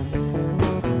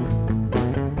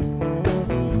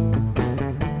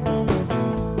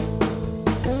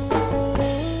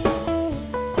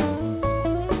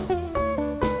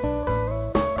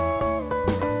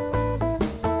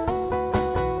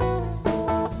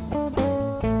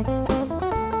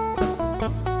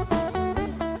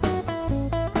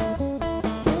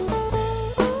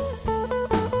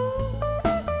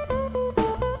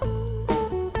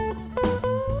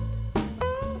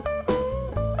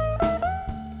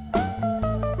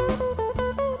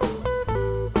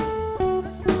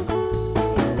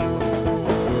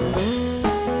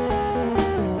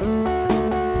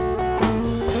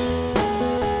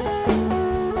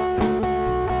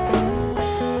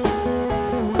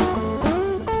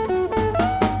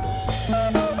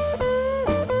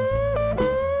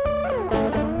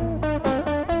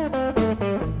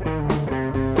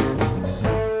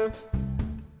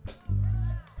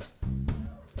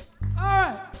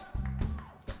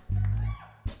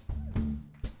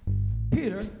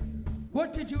 Peter,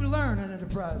 what did you learn in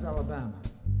Enterprise, Alabama?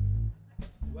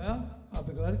 Well, I'll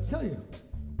be glad to tell you.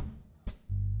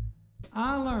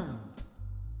 I learned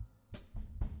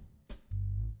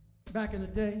back in the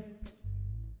day,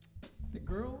 the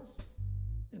girls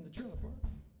in the trailer park.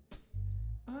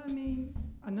 I mean,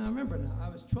 I now remember now, I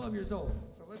was 12 years old,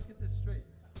 so let's get this straight.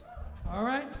 All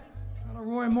right? Not a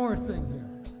Roy Moore thing here.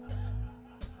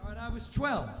 All right, I was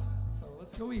 12, so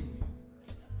let's go easy.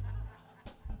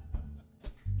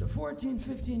 The 14,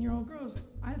 15-year-old girls,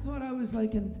 I thought I was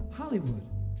like in Hollywood.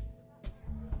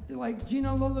 They're like Gina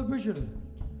Lollobrigida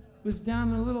was down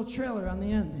in a little trailer on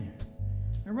the end there.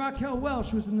 And Raquel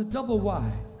Welch was in the Double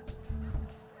Y.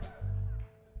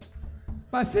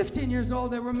 By 15 years old,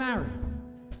 they were married.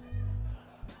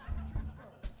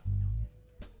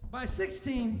 By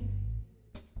 16,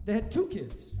 they had 2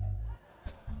 kids.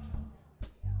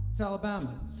 It's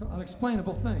Alabama. It's an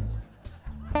unexplainable thing.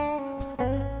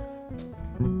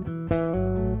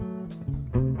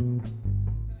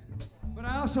 But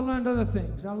I also learned other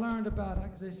things. I learned about,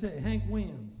 as they say, Hank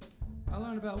Williams. I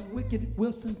learned about Wicked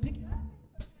Wilson Pickett.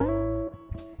 I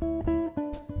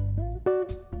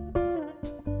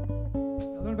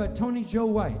learned about Tony Joe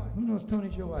White. Who knows Tony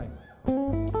Joe White?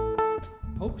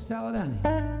 Pope Saladani.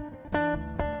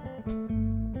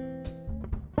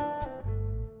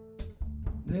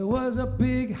 There was a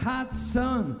big hot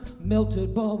sun,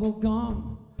 melted bubble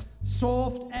gum,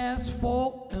 soft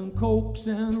asphalt and cokes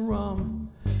and rum,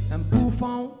 and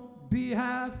Bouffon,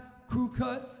 Beehive, crew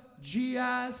cut,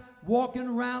 GIs, walking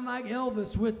around like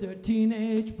Elvis with their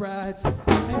teenage brides, and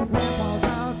Grandpa's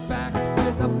out back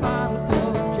with a bottle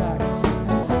of Jack,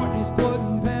 and Courtney's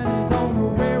putting pennies on the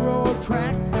railroad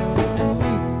track, and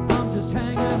me, I'm just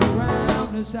hanging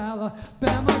around this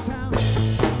Alabama town.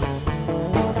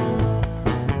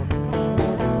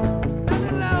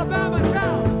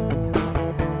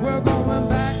 We're going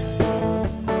back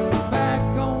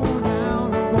on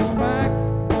down.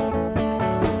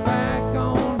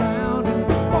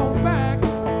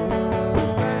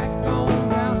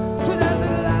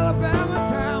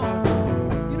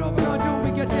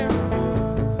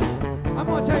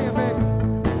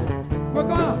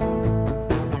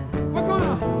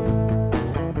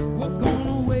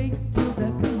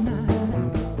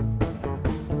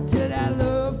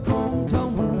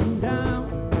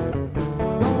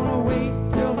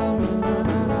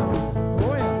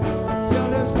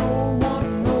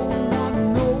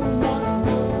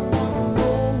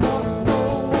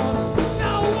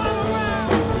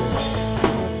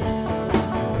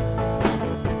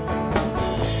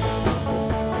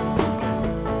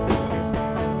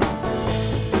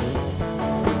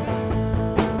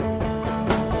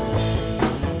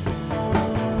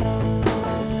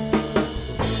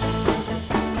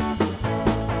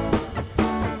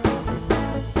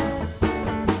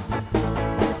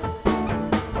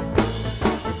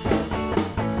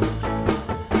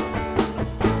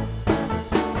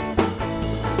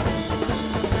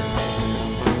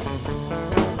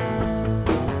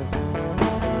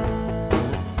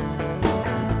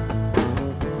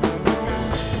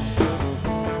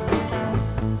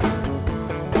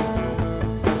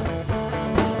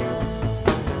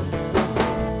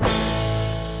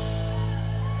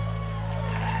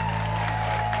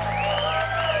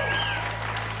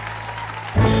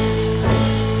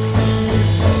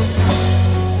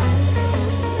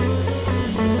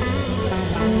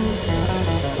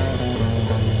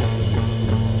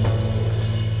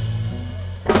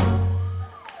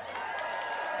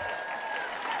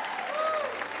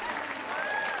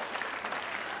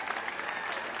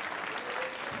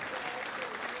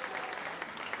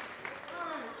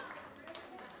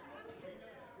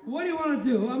 to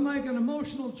do. I'm like an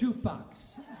emotional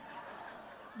jukebox.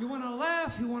 You want to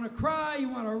laugh, you want to cry, you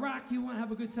want to rock, you want to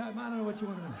have a good time. I don't know what you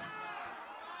want to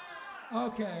do.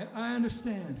 Okay, I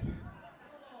understand.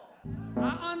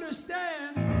 I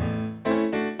understand.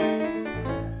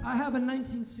 I have a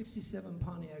 1967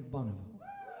 Pontiac Bonneville.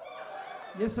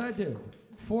 Yes, I do.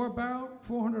 4-barrel,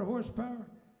 400 horsepower,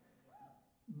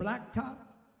 black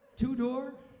top,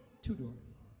 two-door.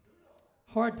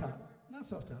 Hard top, not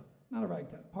soft top, not a rag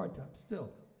top, hard top,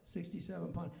 still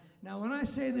 67 Pontiac. Now, when I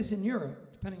say this in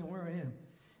Europe, depending on where I am,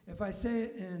 if I say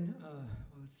it in,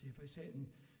 if I say it in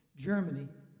Germany,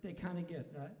 they kind of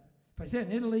get that. If I say it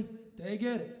in Italy, they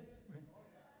get it. Right?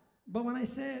 But when I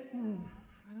say it in,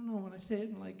 I don't know, when I say it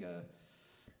in like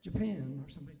Japan or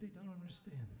something, they don't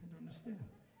understand.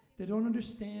 They don't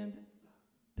understand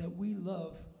that we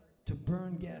love to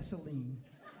burn gasoline.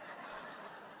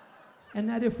 And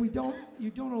that if you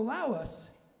don't allow us,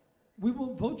 we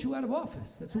will vote you out of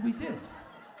office. That's what we did.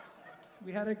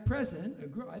 We had a president,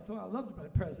 I loved the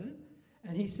president,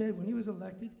 and he said when he was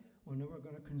elected, well, no, we're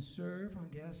going to conserve on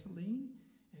gasoline,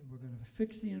 and we're going to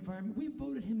fix the environment. We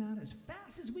voted him out as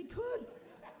fast as we could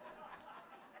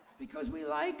because we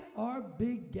like our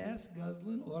big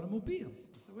gas-guzzling automobiles.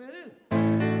 That's the way it is.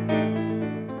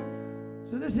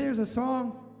 So this here's a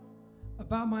song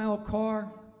about my old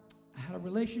car. I had a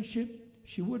relationship.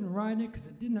 She wouldn't ride in it because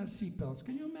it didn't have seatbelts.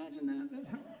 Can you imagine that?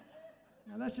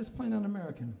 Now that's just plain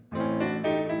un-American.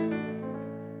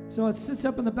 So it sits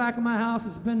up in the back of my house.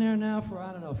 It's been there now for,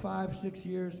 5, 6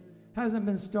 years. Hasn't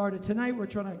been started. Tonight we're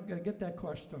trying to get that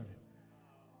car started.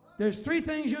 There's 3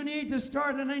 things you need to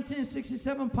start a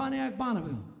 1967 Pontiac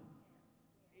Bonneville.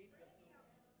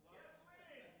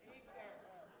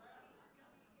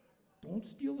 Don't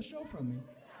steal the show from me.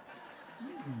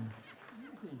 Easy.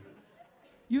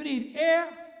 You need air,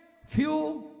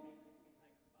 fuel,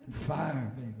 and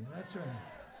fire, baby. That's right.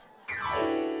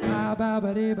 Ba ba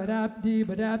ba dee ba da dee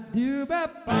ba da doo ba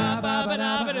ba ba ba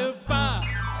da ba doo ba.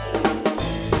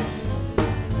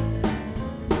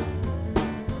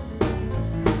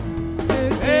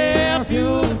 Air,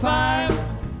 fuel, and fire,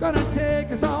 gonna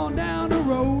take us on down the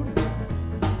road.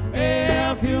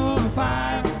 Air, fuel, and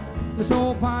fire, this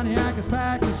old Pontiac is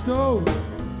packed and stowed.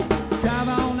 Drive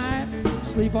all night,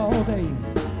 sleep all day.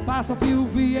 Fossil fuel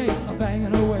V8 are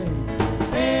banging away.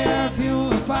 Air,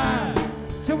 fuel, and fire,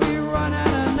 till we run out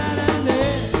of night and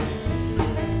day.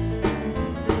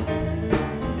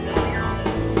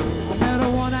 I met a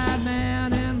one-eyed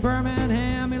man in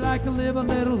Birmingham. He liked to live a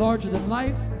little larger than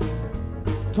life.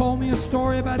 Told me a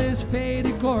story about his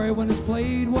faded glory when his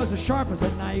blade was as sharp as a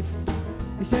knife.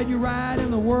 He said you ride in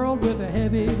the world with a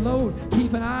heavy load.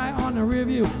 Keep an eye on the rear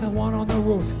view and one on the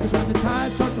road. Cause when the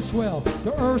tides start to swell,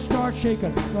 the earth starts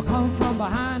shaking. They'll come from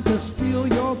behind to steal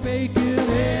your bacon.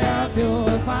 Air, fuel,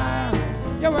 and fire,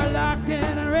 yeah, we're locked in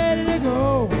and ready to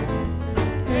go.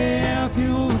 Air,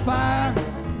 fuel, and fire,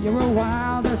 yeah, we're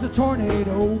wild as a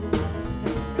tornado.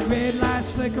 Red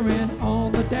lights flickering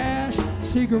on the dash,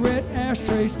 cigarette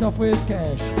ashtray stuffed with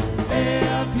cash.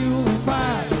 Air, fuel, and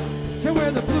fire, till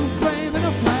we're the blue flame in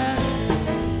a flash.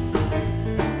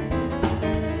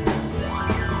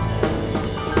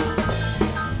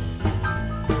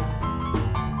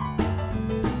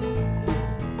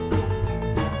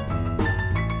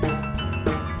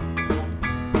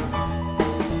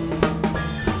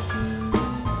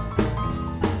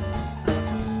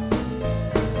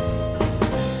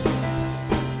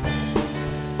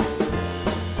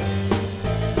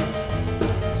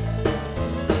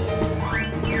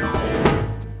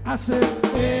 I said,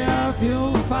 air,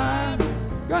 fuel, and fire,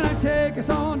 gonna take us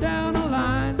on down the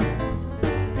line.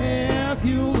 Air,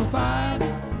 fuel, and fire,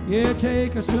 yeah,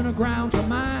 take us to the ground to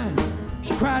mine.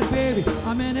 She cried, baby,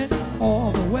 I'm in it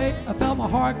all the way. I felt my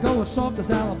heart go as soft as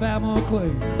Alabama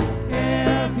clay.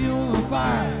 Air, fuel, and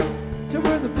fire, till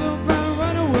we're the blue brown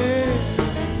runaway.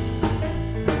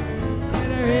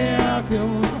 Air, fuel,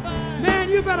 and fire. Man,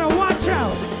 you better watch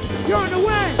out. You're in the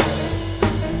way.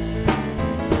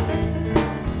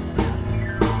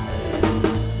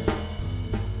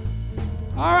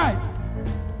 All right,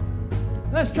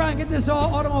 let's try and get this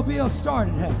automobile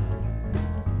started. Hey,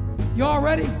 you all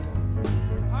ready?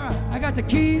 All right, I got the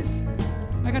keys,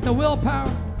 I got the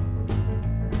willpower,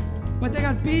 but they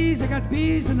got bees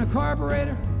in the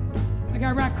carburetor. I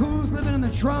got raccoons living in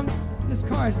the trunk. This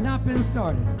car has not been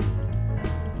started.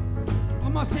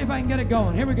 I'm gonna see if I can get it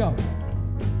going. Here we go.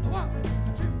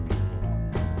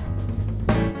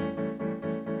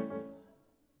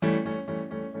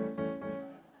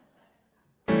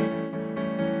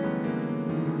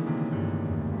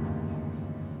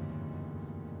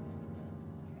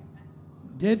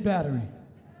 Dead battery.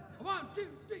 1, 2,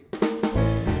 3.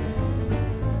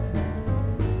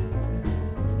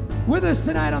 With us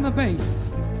tonight on the bass,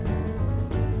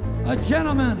 a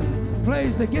gentleman who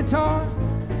plays the guitar,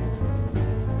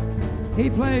 he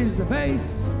plays the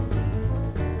bass,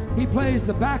 he plays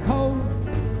the backhoe,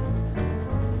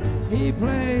 he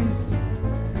plays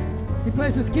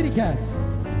with kitty cats.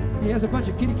 He has a bunch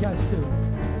of kitty cats too.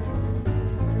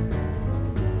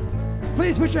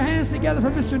 Please put your hands together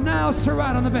for Mr. Niles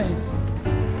Terrat on the bass.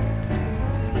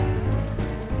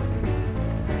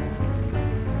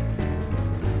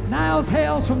 Niles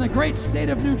hails from the great state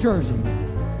of New Jersey.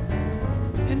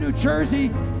 And New Jersey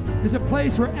is a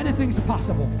place where anything's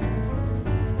possible.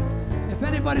 If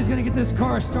anybody's gonna get this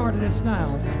car started, it's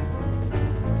Niles.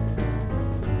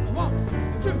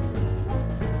 1, 2.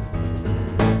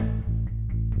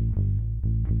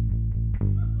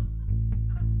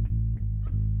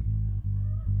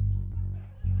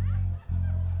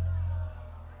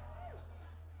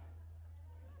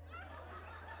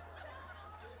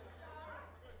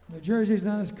 New Jersey's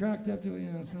not as cracked up to it,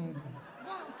 you know. So. 1,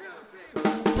 2,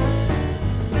 3.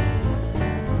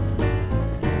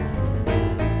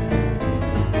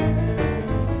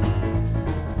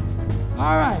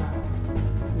 All right,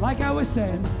 like I was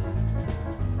saying,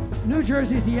 New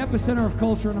Jersey is the epicenter of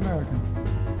culture in America.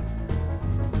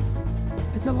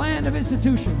 It's a land of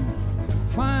institutions,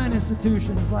 fine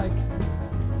institutions like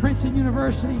Princeton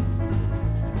University,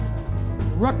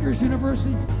 Rutgers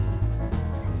University,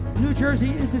 New Jersey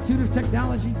Institute of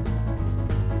Technology.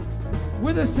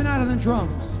 With us tonight on the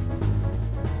drums,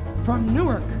 from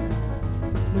Newark,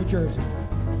 New Jersey,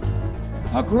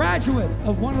 a graduate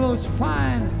of one of those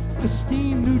fine,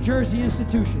 esteemed New Jersey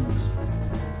institutions,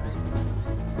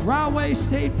 Rahway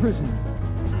State Prison.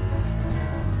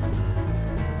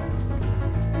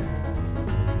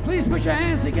 Please put your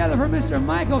hands together for Mr.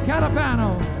 Michael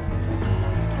Catalpano.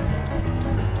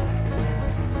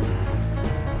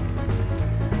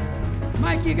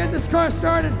 Mike, you get this car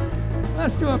started?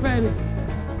 Let's do it, baby.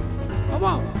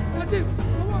 1, 2, 1.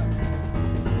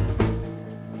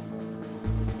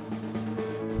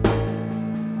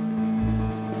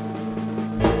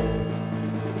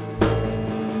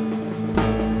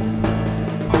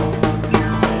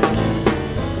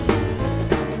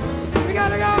 We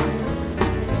gotta go.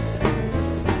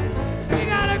 We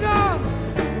gotta go.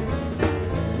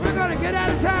 We're gonna get out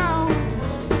of town.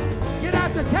 Get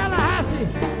out to Tallahassee.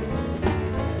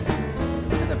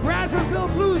 Bradfordville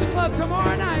Blues Club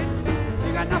tomorrow night. If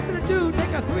you got nothing to do, take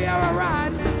a 3-hour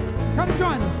ride. Come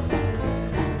join us.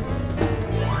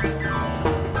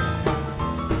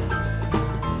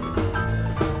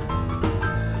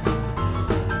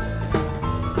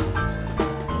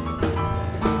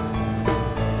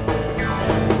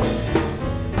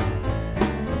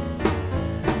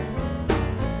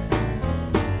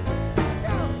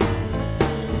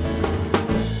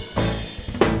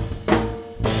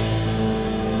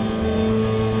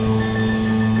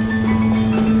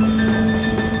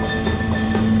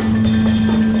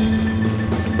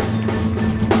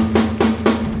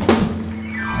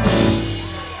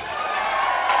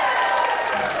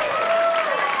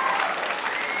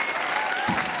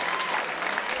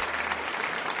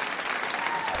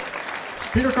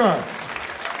 Peter Carr.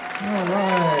 All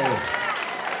right.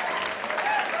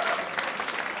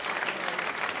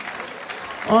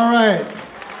 All right.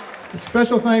 A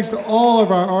special thanks to all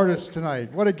of our artists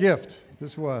tonight. What a gift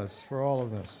this was for all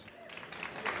of us.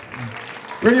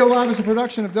 Radio Live is a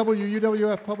production of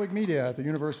WUWF Public Media at the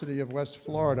University of West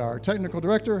Florida. Our technical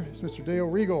director is Mr. Dale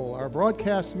Regal. Our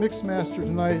broadcast mix master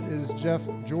tonight is Jeff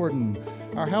Jordan.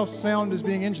 Our house sound is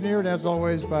being engineered, as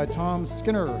always, by Tom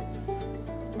Skinner.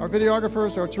 Our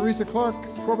videographers are Teresa Clark,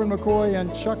 Corbin McCoy,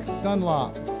 and Chuck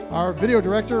Dunlop. Our video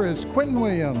director is Quentin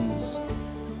Williams.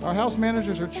 Our house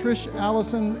managers are Trish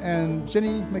Allison and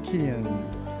Jenny McKeon.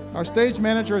 Our stage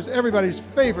manager is everybody's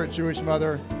favorite Jewish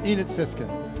mother, Enid Siskin.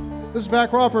 This is Pat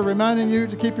Crawford reminding you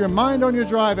to keep your mind on your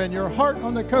drive and your heart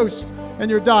on the coast and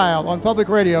your dial on public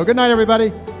radio. Good night,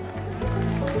 everybody.